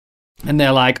 And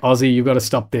they're like, Ozzy, you've got to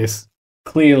stop this.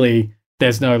 Clearly,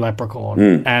 there's no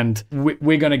leprechaun. And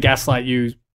we're going to gaslight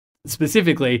you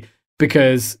specifically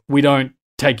because we don't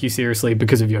take you seriously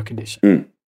because of your condition.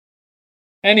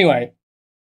 Anyway,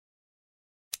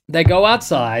 they go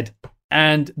outside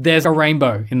and there's a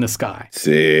rainbow in the sky.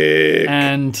 Sick.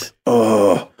 And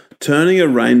turning a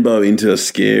rainbow into a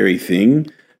scary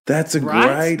thing, that's a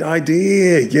great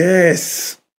idea.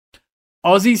 Yes.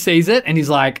 Ozzy sees it and he's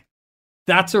like,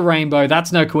 that's a rainbow.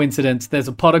 That's no coincidence. There's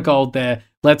a pot of gold there.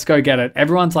 Let's go get it.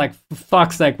 Everyone's like, for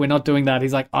fuck's sake, we're not doing that.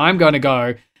 He's like, I'm going to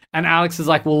go. And Alex is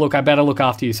like, well, look, I better look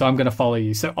after you, so I'm going to follow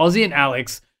you. So Ozzy and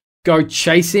Alex go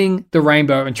chasing the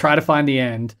rainbow and try to find the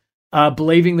end,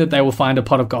 believing that they will find a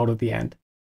pot of gold at the end.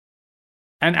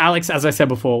 And Alex, as I said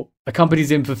before, accompanies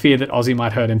him for fear that Ozzy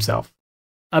might hurt himself.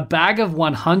 A bag of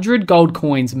 100 gold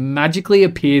coins magically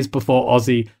appears before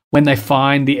Ozzy when they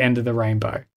find the end of the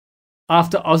rainbow.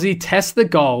 After Ozzy tests the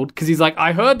gold, because he's like,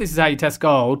 I heard this is how you test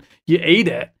gold. You eat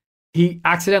it. He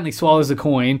accidentally swallows the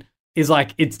coin, is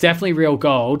like, it's definitely real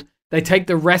gold. They take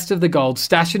the rest of the gold,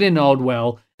 stash it in an old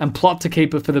well, and plot to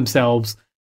keep it for themselves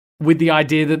with the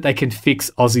idea that they can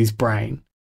fix Ozzy's brain.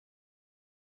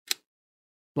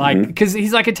 Like, because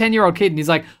he's like a 10-year-old kid, and he's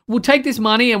like, we'll take this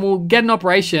money and we'll get an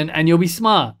operation and you'll be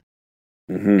smart.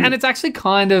 And it's actually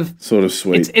kind of... sort of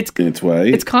sweet in its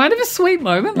way. It's kind of a sweet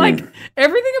moment. Like,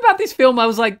 everything about this film, I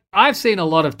was like, I've seen a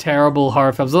lot of terrible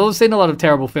horror films. I've seen a lot of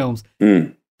terrible films.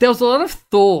 There was a lot of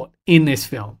thought in this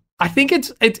film. I think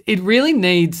it really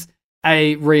needs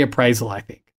a reappraisal, I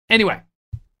think. Anyway,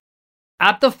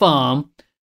 at the farm,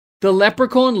 the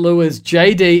leprechaun lures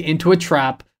JD into a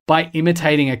trap by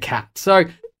imitating a cat. So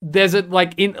there's a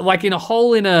in a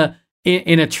hole in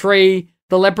a tree.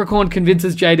 The leprechaun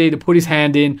convinces JD to put his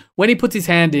hand in. When he puts his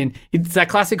hand in, it's that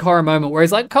classic horror moment where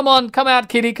he's like, come on, come out,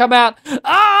 kitty, come out.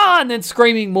 Ah! And then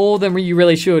screaming more than you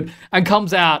really should. And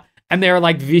comes out, and there are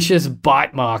like vicious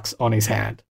bite marks on his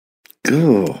hand.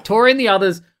 Cool. Tori and the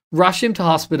others rush him to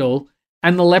hospital,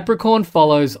 and the leprechaun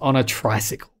follows on a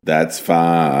tricycle. That's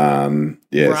fun.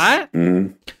 Yes.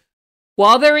 Right?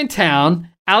 While they're in town,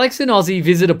 Alex and Ozzy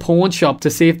visit a pawn shop to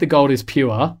see if the gold is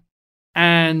pure.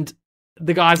 And...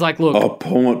 the guy's like, look. Oh,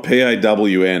 Pawn.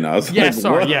 I was like,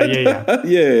 sorry. what? Yeah.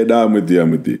 Yeah, no, I'm with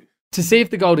you. To see if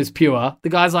the gold is pure, the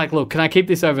guy's like, look, can I keep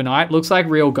this overnight? Looks like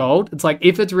real gold. It's like,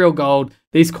 if it's real gold,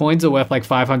 these coins are worth like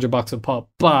 $500 a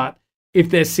pop. But if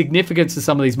there's significance to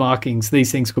some of these markings,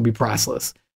 these things could be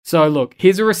priceless. So look,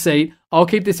 here's a receipt. I'll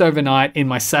keep this overnight in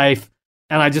my safe,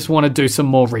 and I just want to do some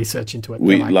more research into it.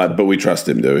 But we trust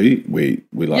him, do we?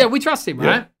 We trust him,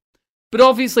 right? But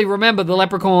obviously, remember, the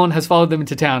leprechaun has followed them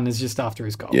into town and is just after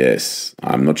his gold. Yes.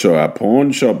 I'm not sure our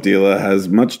pawn shop dealer has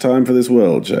much time for this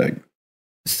world, Jag.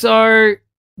 So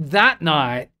that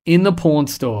night in the pawn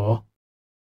store,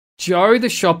 Joe, the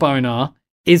shop owner,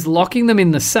 is locking them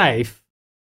in the safe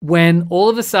when all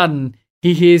of a sudden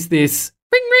he hears this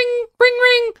ring, ring, ring,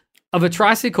 ring of a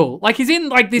tricycle. Like he's in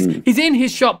he's in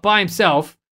his shop by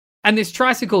himself, and this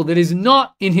tricycle that is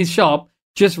not in his shop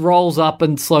just rolls up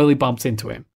and slowly bumps into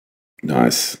him.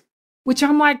 Nice. Which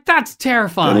I'm like, that's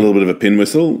terrifying. And a little bit of a pin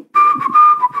whistle.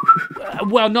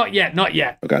 Well, not yet.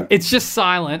 Okay. It's just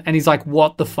silent, and he's like,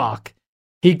 what the fuck?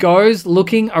 He goes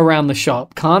looking around the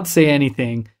shop, can't see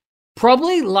anything.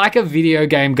 Probably like a video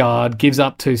game guard gives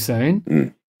up too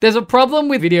soon. There's a problem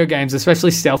with video games,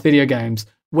 especially stealth video games,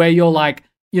 where you're like,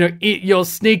 you're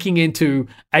sneaking into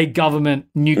a government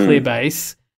nuclear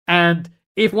base, and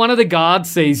if one of the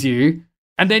guards sees you,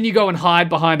 and then you go and hide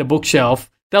behind a bookshelf,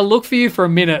 they'll look for you for a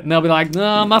minute, and they'll be like,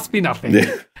 no, must be nothing.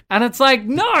 Yeah. And it's like,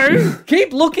 no,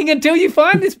 keep looking until you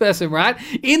find this person, right?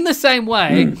 In the same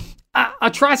way,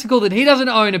 a tricycle that he doesn't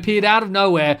own appeared out of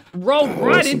nowhere, rolled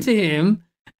right into him,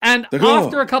 and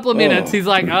after a couple of minutes, he's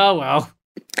like, oh, well.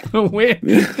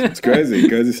 It's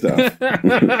crazy stuff.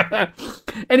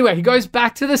 Anyway, he goes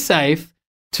back to the safe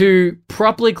to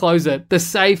properly close it. The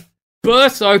safe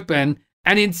bursts open,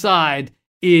 and inside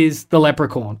is the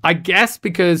leprechaun. I guess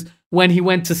because when he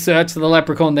went to search the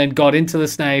leprechaun, then got into the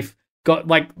safe,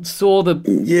 saw the...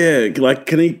 Yeah, like,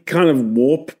 can he kind of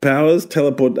warp powers,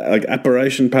 teleport, like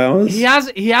apparition powers? He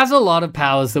has a lot of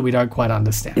powers that we don't quite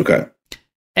understand. Okay.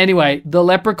 Anyway, the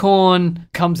leprechaun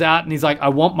comes out and he's like, I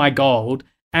want my gold.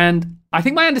 And I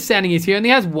think my understanding is he only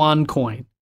has one coin.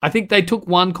 I think they took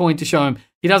one coin to show him.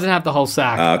 He doesn't have the whole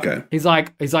sack. Okay. He's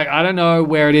like, I don't know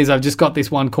where it is. I've just got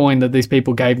this one coin that these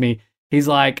people gave me. He's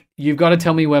like, you've got to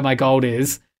tell me where my gold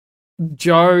is.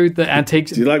 Joe, the antique...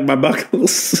 Do you like my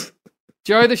buckles?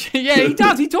 Joe, yeah, he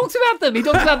does. He talks about them. He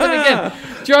talks about them again.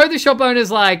 Joe, the shop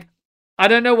owner's like, I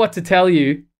don't know what to tell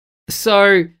you.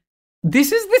 So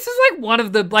this is like one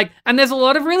of the, and there's a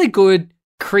lot of really good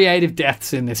creative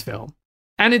deaths in this film.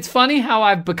 And it's funny how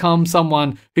I've become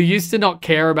someone who used to not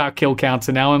care about kill counts,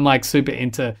 and now I'm like super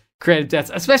into creative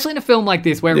deaths, especially in a film like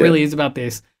this where it really is about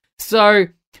this. So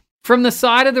from the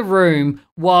side of the room,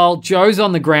 while Joe's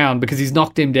on the ground because he's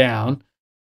knocked him down,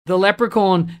 the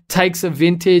leprechaun takes a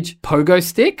vintage pogo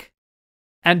stick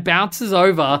and bounces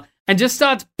over and just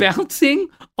starts bouncing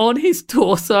on his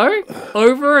torso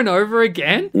over and over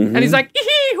again. Mm-hmm. And he's like,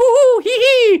 hee hoo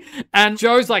hee hee. And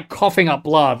Joe's like coughing up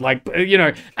blood,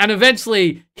 and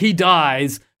eventually he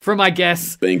dies from, I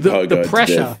guess, the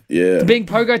pressure. Being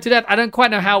pogoed to death. I don't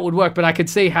quite know how it would work, but I could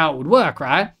see how it would work,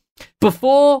 right?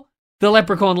 Before the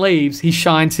leprechaun leaves, he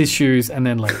shines his shoes and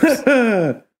then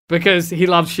leaves. Because he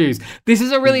loves shoes. This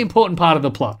is a really important part of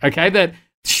the plot, okay? That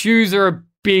shoes are a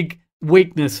big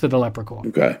weakness for the leprechaun.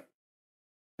 Okay.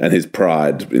 And his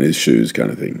pride in his shoes kind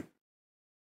of thing.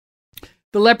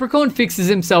 The leprechaun fixes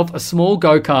himself a small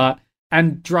go-kart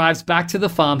and drives back to the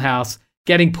farmhouse,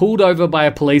 getting pulled over by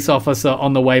a police officer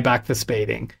on the way back for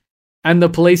speeding. And the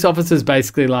police officer's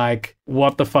basically like,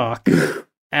 what the fuck?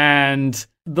 And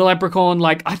the leprechaun,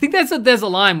 I think there's a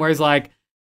line where he's like,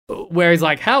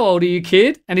 how old are you,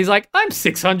 kid? And he's like, I'm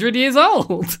 600 years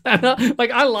old. And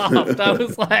I laughed.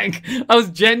 I was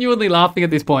genuinely laughing at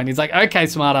this point. He's like, okay,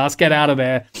 smartass, get out of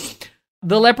there.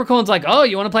 The leprechaun's like, oh,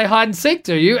 you want to play hide and seek,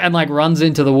 do you? And runs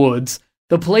into the woods.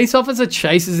 The police officer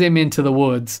chases him into the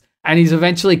woods, and he's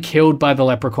eventually killed by the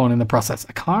leprechaun in the process.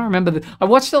 I can't remember. I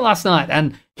watched it last night,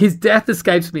 and his death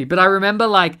escapes me. But I remember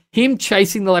him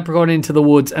chasing the leprechaun into the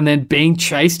woods and then being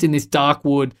chased in this dark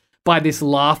wood by this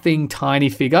laughing tiny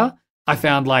figure. I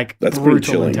found that's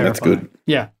brutal and terrifying. That's good.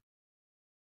 Yeah.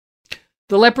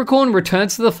 The leprechaun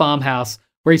returns to the farmhouse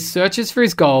where he searches for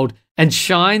his gold and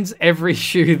shines every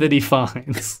shoe that he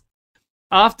finds.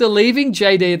 After leaving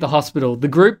JD at the hospital, the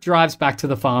group drives back to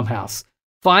the farmhouse,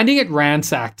 finding it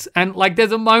ransacked. And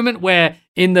there's a moment where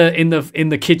in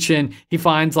the kitchen he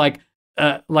finds a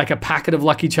packet of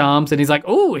Lucky Charms, and he's like,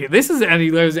 "Oh, this is," and he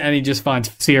goes and he just finds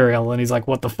cereal, and he's like,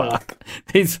 "What the fuck?"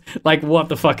 He's like, "What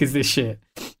the fuck is this shit?"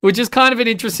 Which is kind of an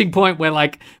interesting point where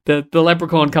the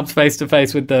leprechaun comes face to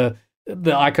face with the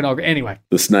iconography. Anyway,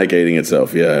 the snake eating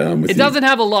itself. Yeah, I'm with you. It doesn't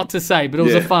have a lot to say, but it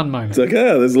was a fun moment. It's like,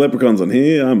 there's leprechauns on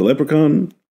here. I'm a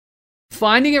leprechaun.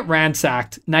 Finding it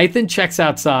ransacked, Nathan checks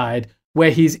outside where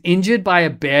he's injured by a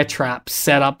bear trap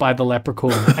set up by the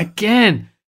leprechaun. Again.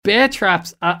 bear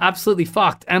traps are absolutely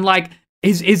fucked. And like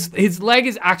his leg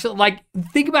is actually like,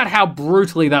 think about how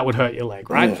brutally that would hurt your leg,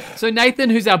 right? So Nathan,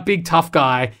 who's our big tough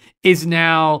guy, is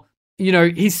now,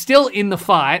 he's still in the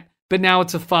fight, but now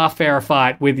it's a far fairer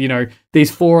fight with,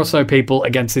 these 4 or so people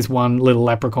against this one little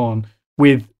leprechaun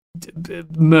with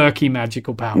murky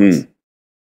magical powers.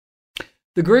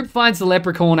 The group finds the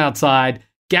leprechaun outside,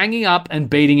 ganging up and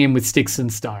beating him with sticks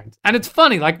and stones. And it's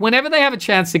funny, like whenever they have a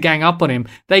chance to gang up on him,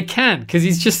 they can, because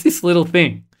he's just this little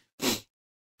thing.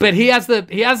 But he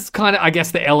has kind of, I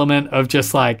guess, the element of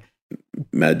just like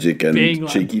magic and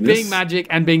cheekiness. Being magic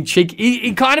and being cheeky.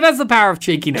 He kind of has the power of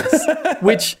cheekiness,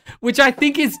 which I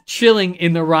think is chilling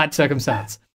in the right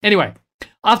circumstance. Anyway,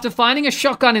 after finding a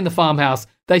shotgun in the farmhouse,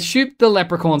 they shoot the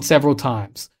leprechaun several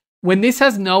times. When this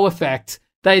has no effect,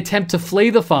 they attempt to flee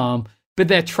the farm, but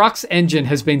their truck's engine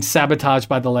has been sabotaged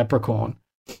by the leprechaun.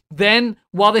 Then,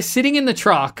 while they're sitting in the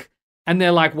truck and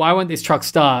they're like, why won't this truck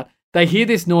start? They hear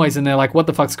this noise and they're like, what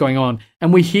the fuck's going on?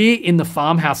 And we hear in the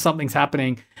farmhouse something's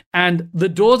happening, and the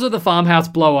doors of the farmhouse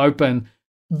blow open.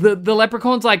 The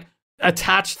leprechaun's like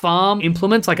attached farm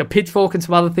implements, like a pitchfork and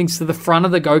some other things, to the front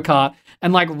of the go-kart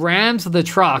and like rams the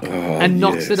truck and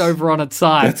knocks it over on its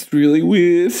side. That's really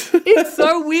weird. It's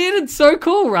so weird and so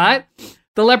cool, right?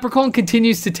 The leprechaun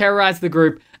continues to terrorize the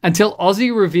group until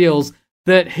Ozzy reveals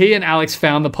that he and Alex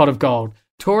found the pot of gold.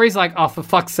 Tori's like, oh, for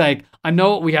fuck's sake, I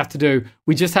know what we have to do.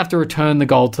 We just have to return the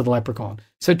gold to the leprechaun.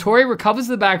 So Tori recovers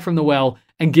the bag from the well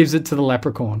and gives it to the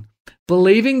leprechaun.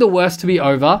 Believing the worst to be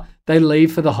over, they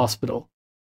leave for the hospital.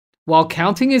 While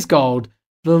counting his gold,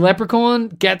 the leprechaun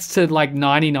gets to like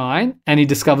 99 and he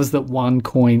discovers that one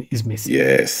coin is missing.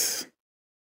 Yes.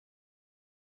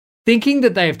 Thinking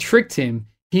that they have tricked him,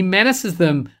 he menaces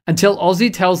them until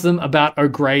Ozzy tells them about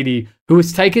O'Grady, who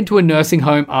was taken to a nursing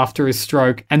home after his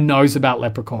stroke and knows about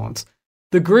leprechauns.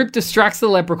 The group distracts the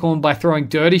leprechaun by throwing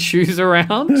dirty shoes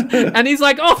around, and he's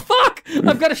like, oh, fuck,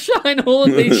 I've got to shine all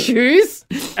of these shoes.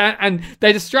 And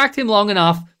they distract him long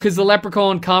enough because the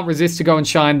leprechaun can't resist to go and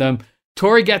shine them.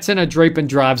 Tori gets in a Jeep and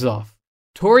drives off.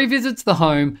 Tori visits the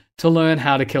home to learn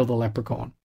how to kill the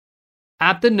leprechaun.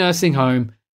 At the nursing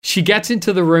home, she gets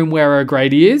into the room where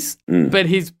O'Grady is, but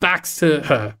his back's to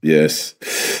her. Yes.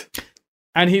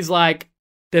 And he's like,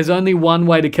 there's only one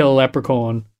way to kill a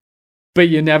leprechaun, but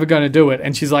you're never going to do it.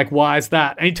 And she's like, why is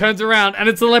that? And he turns around and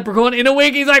it's the leprechaun in a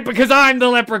wig. He's like, because I'm the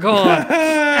leprechaun.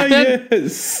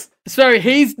 Yes. So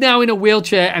he's now in a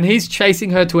wheelchair and he's chasing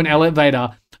her to an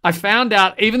elevator. I found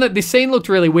out, even though this scene looked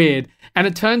really weird, and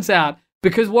it turns out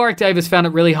because Warwick Davis found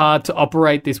it really hard to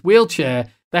operate this wheelchair,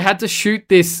 they had to shoot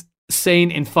this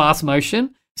scene in fast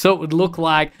motion. So it would look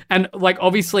like, and like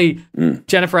obviously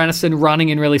Jennifer Aniston running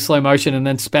in really slow motion and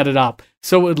then sped it up.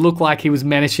 So it would look like he was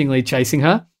menacingly chasing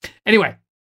her. Anyway,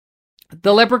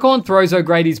 the leprechaun throws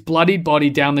O'Grady's bloodied body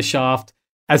down the shaft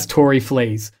as Tori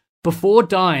flees. Before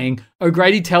dying,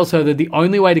 O'Grady tells her that the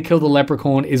only way to kill the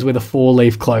leprechaun is with a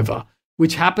 4-leaf clover,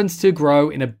 which happens to grow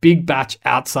in a big batch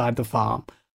outside the farm.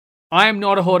 I am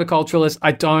not a horticulturalist.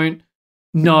 I don't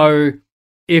know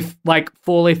if like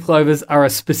 4-leaf clovers are a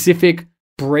specific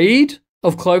breed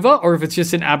of clover or if it's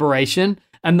just an aberration,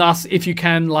 and thus if you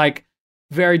can like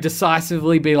very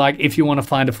decisively be like, if you want to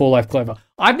find a 4-leaf clover.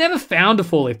 I've never found a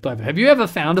 4-leaf clover. Have you ever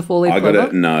found a 4-leaf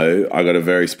clover? No, I got a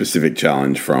very specific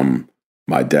challenge from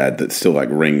my dad that still like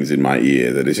rings in my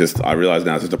ear that is just, I realize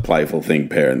now it's just a playful thing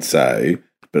parents say,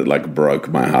 but it like broke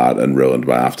my heart and ruined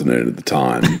my afternoon at the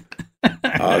time.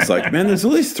 I was like, man, there's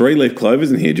all these 3-leaf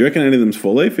clovers in here. Do you reckon any of them's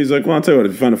 4-leaf? He's like, well, I'll tell you what,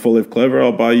 if you find a 4-leaf clover,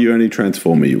 I'll buy you any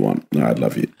transformer you want. No, I'd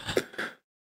love you.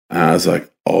 And I was like,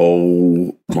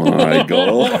 oh my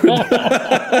God.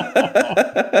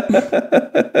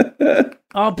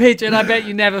 Oh, Peach, and I bet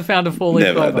you never found a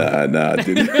 4-leaf clover. No, I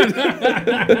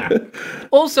didn't.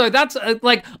 Also, that's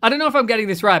like, I don't know if I'm getting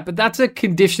this right, but that's a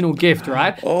conditional gift,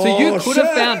 right? Oh, so you could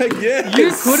have found,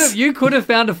 yes. you could have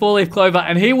found a 4-leaf clover,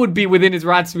 and he would be within his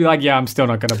rights to be like, yeah, I'm still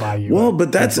not going to buy you. Well,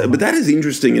 but that is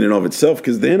interesting in and of itself,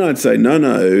 because then I'd say,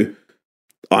 no,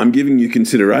 I'm giving you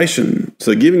consideration.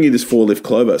 So giving you this 4-leaf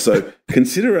clover. So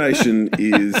consideration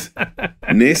is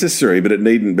necessary, but it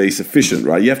needn't be sufficient,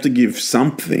 right? You have to give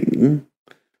something.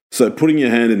 So putting your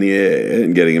hand in the air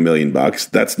and getting $1 million,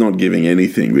 that's not giving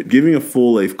anything. But giving a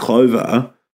 4-leaf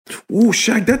clover, oh,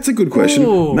 Shag, that's a good question.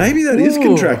 Ooh. Maybe that is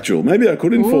contractual. Maybe I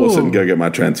could enforce it and go get my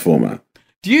transformer.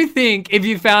 Do you think if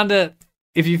you found a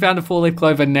 4-leaf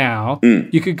clover now,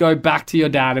 you could go back to your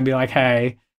dad and be like,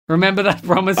 hey, remember that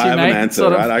promise you made? I have an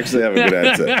answer. I actually have a good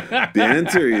answer. The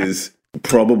answer is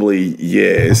probably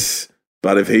yes,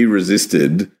 but if he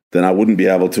resisted, then I wouldn't be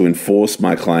able to enforce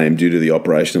my claim due to the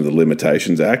operation of the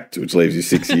Limitations Act, which leaves you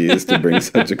 6 years to bring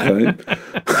such a claim.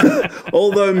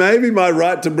 Although maybe my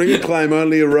right to bring a claim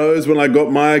only arose when I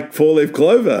got my four-leaf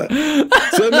clover.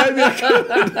 So maybe I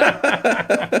could.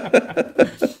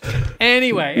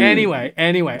 Anyway.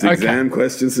 It's exam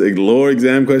questions, law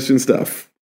exam question stuff.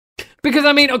 Because,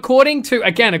 I mean, according,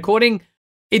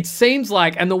 it seems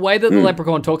like, and the way that the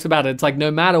Leprechaun talks about it, it's like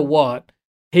no matter what,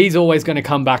 he's always going to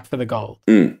come back for the gold.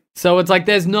 So it's like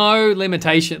there's no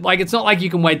limitation. Like, it's not like you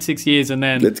can wait 6 years and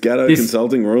then... Let's Gatto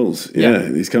consulting rules. Yeah,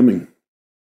 he's coming.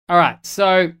 All right,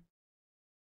 so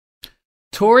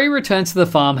Tori returns to the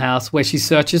farmhouse where she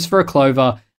searches for a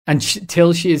clover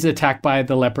until she is attacked by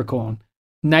the leprechaun.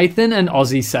 Nathan and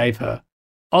Ozzy save her.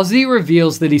 Ozzy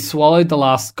reveals that he swallowed the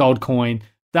last gold coin.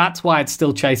 That's why it's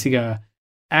still chasing her.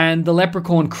 And the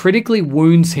leprechaun critically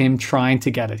wounds him trying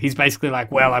to get it. He's basically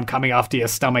like, well, I'm coming after your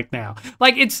stomach now.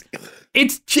 Like, it's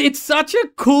such a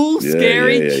cool,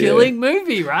 scary, chilling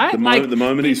movie, right? The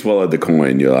moment he swallowed the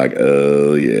coin, you're like,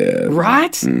 oh, yeah.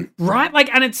 Right? Right?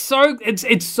 Like, and it's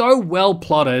so well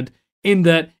plotted in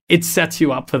that it sets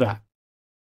you up for that.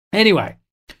 Anyway.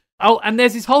 Oh, and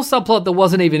there's this whole subplot that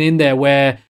wasn't even in there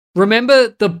where, remember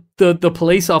the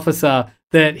police officer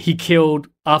that he killed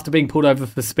after being pulled over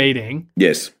for speeding?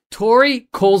 Yes. Tori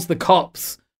calls the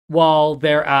cops while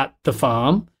they're at the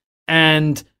farm,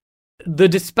 and the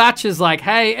dispatcher's like,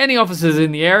 hey, any officers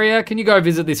in the area? Can you go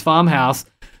visit this farmhouse?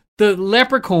 The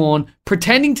leprechaun,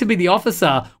 pretending to be the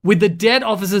officer with the dead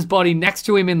officer's body next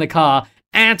to him in the car,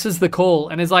 answers the call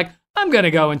and is like, I'm going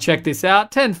to go and check this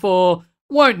out. 10-4.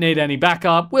 Won't need any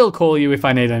backup. We'll call you if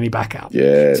I need any backup.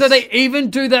 Yes. So they even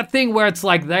do that thing where it's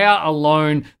like they are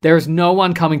alone. There is no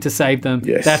one coming to save them.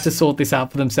 Yes. They have to sort this out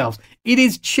for themselves. It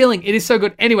is chilling. It is so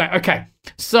good. Anyway, okay.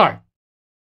 So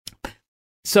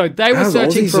they were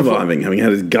searching for... surviving? Having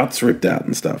had his guts ripped out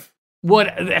and stuff.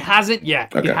 It hasn't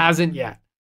yet. Okay. It hasn't yet.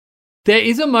 There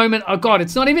is a moment, oh God,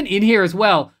 it's not even in here as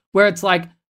well, where it's like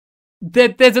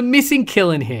there's a missing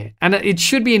kill in here. And it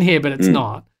should be in here, but it's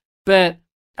not. But...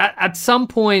 At some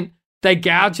point, they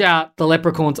gouge out the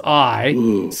leprechaun's eye.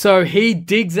 Ooh. So he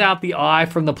digs out the eye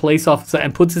from the police officer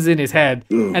and puts it in his head.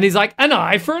 Ooh. And he's like, an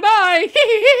eye for an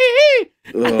eye.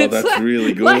 Oh, that's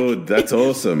really good. That's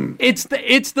awesome. It's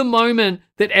the moment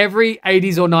that every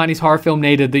 80s or 90s horror film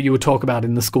needed that you would talk about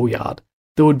in the schoolyard.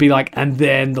 There would be like, and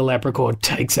then the leprechaun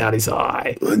takes out his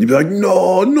eye. And you'd be like,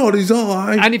 no, not his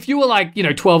eye. And if you were like,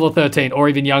 12 or 13 or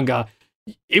even younger,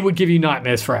 it would give you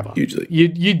nightmares forever. Hugely.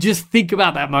 You just think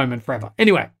about that moment forever.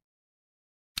 Anyway,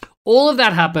 all of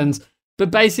that happens,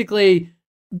 but basically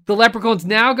the leprechaun's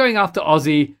now going after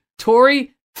Ozzy.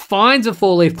 Tori finds a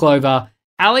four-leaf clover.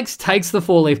 Alex takes the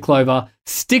four-leaf clover,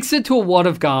 sticks it to a wad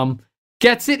of gum,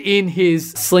 gets it in his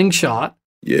slingshot,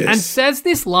 and says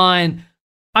this line.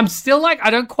 I'm still like, I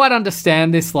don't quite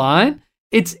understand this line.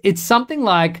 It's something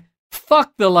like,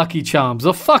 fuck the Lucky Charms,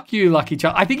 or fuck you, Lucky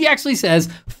Charms. I think he actually says,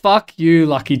 fuck you,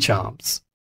 Lucky Charms.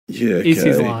 Yeah, okay. Is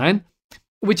his line,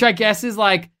 which I guess is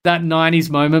like that 90s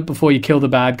moment before you kill the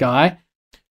bad guy.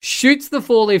 Shoots the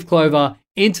four-leaf clover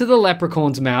into the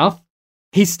leprechaun's mouth.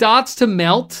 He starts to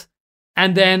melt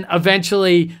and then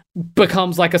eventually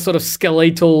becomes like a sort of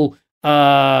skeletal,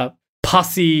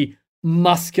 pussy,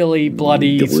 muscularly,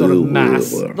 bloody sort of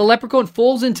mass. The leprechaun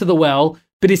falls into the well,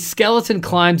 but his skeleton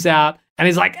climbs out and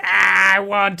he's like, I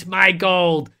want my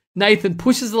gold. Nathan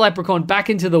pushes the leprechaun back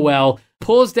into the well,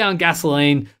 pours down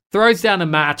gasoline, throws down a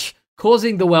match,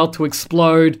 causing the well to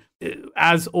explode,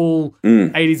 as all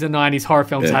 80s and 90s horror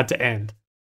films had to end.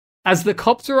 As the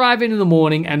cops arrive in the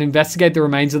morning and investigate the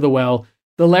remains of the well,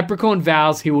 the leprechaun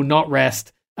vows he will not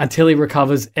rest until he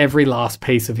recovers every last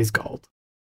piece of his gold.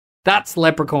 That's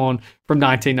Leprechaun from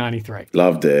 1993.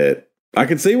 Loved it. I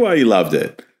can see why you loved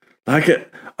it.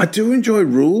 I do enjoy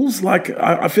rules. Like,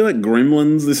 I feel like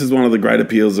Gremlins, this is one of the great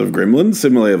appeals of Gremlins.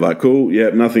 Similarly, of like, cool, yeah,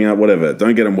 nothing out, whatever.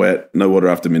 Don't get them wet. No water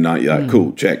after midnight. You're like,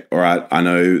 cool, check. All right, I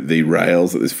know the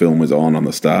rails that this film was on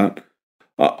the start.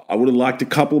 I would have liked a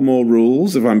couple more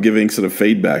rules if I'm giving sort of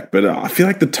feedback, but I feel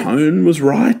like the tone was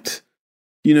right.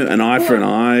 An eye for an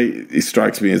eye, it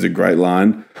strikes me as a great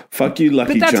line. Fuck you,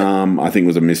 Lucky Charm, I think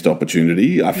was a missed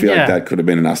opportunity. I feel like that could have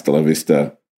been an Hasta La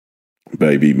Vista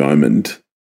baby moment.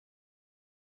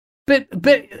 But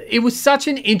it was such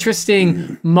an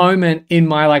interesting moment in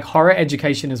my like horror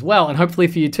education as well, and hopefully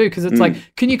for you too, because it's like,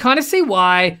 can you kind of see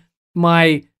why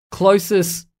my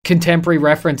closest contemporary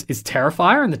reference is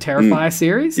Terrifier and the Terrifier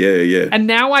series? Yeah. And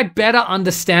now I better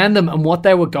understand them and what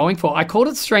they were going for. I called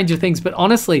it Stranger Things, but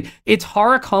honestly, it's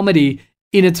horror comedy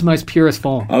in its most purest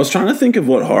form. I was trying to think of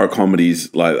what horror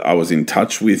comedies like I was in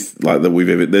touch with, like that we've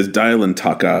ever. There's Dale and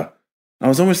Tucker. I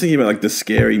was almost thinking about like the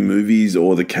Scary Movies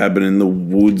or The Cabin in the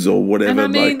Woods or whatever. And I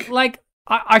mean,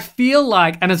 I feel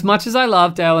like, and as much as I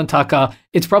love Dale and Tucker,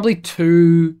 it's probably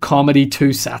too comedy,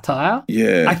 too satire.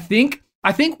 Yeah. I think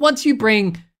once you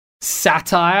bring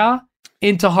satire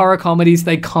into horror comedies,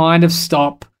 they kind of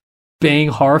stop being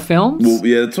horror films. Well,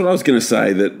 yeah, that's what I was going to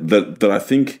say, that I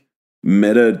think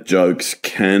meta jokes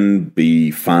can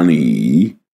be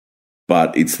funny,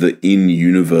 but it's the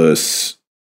in-universe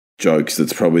jokes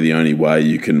that's probably the only way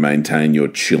you can maintain your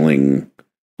chilling,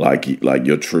 like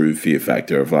your true fear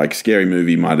factor of like Scary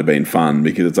Movie might have been fun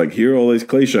because it's like, here are all these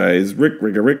cliches, Rick,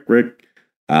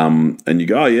 and you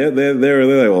go, oh yeah, there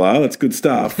they all are. That's good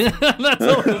stuff. That's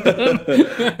all.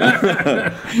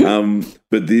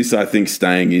 But this, I think,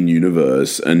 staying in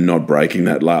universe and not breaking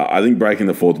that. I think breaking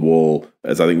the fourth wall,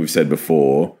 as I think we've said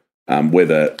before,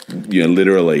 whether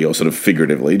literally or sort of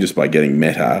figuratively, just by getting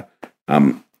meta,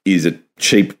 is a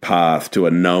cheap path to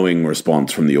a knowing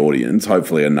response from the audience.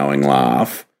 Hopefully, a knowing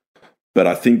laugh. But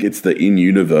I think it's the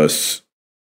in-universe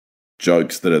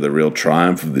jokes that are the real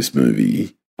triumph of this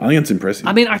movie. I think it's impressive.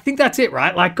 I mean, I think that's it,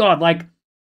 right? Like, God, like,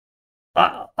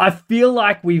 I feel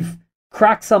like we've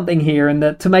cracked something here, and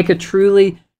that to make a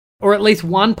truly, or at least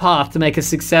one path to make a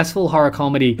successful horror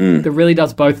comedy that really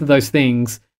does both of those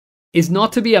things is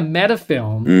not to be a meta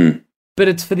film, but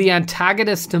it's for the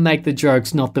antagonist to make the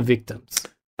jokes, not the victims.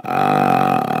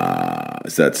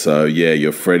 Is that so? Yeah,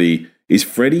 you're Freddy. Is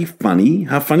Freddy funny?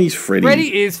 How funny is Freddy?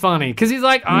 Freddy is funny because he's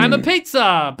like, I'm a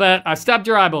pizza, but I stabbed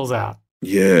your eyeballs out.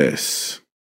 Yes.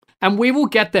 And we will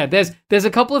get there. There's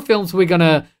a couple of films we're going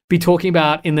to be talking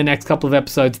about in the next couple of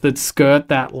episodes that skirt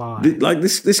that line. Like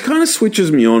this kind of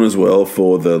switches me on as well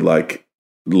for the like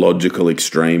logical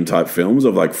extreme type films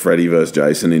of like Freddy vs.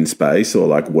 Jason in space or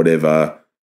like whatever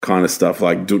kind of stuff.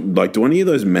 Like do any of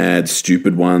those mad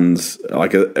stupid ones,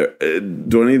 like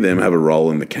do any of them have a role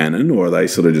in the canon, or are they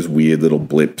sort of just weird little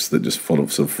blips that just sort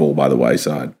of fall by the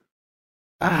wayside?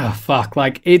 Fuck.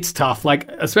 Like, it's tough. Like,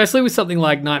 especially with something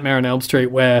like Nightmare on Elm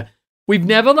Street, where we've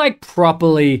never, like,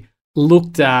 properly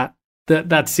looked at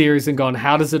that series and gone,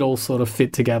 how does it all sort of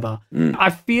fit together? I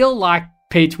feel like,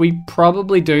 Peach, we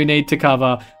probably do need to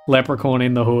cover Leprechaun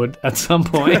in the Hood at some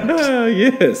point.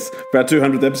 Yes. For our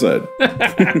 200th episode.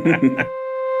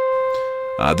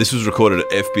 This was recorded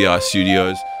at FBI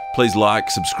Studios. Please like,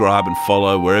 subscribe, and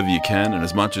follow wherever you can and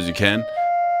as much as you can.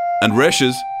 And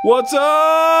Resh's, what's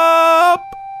up?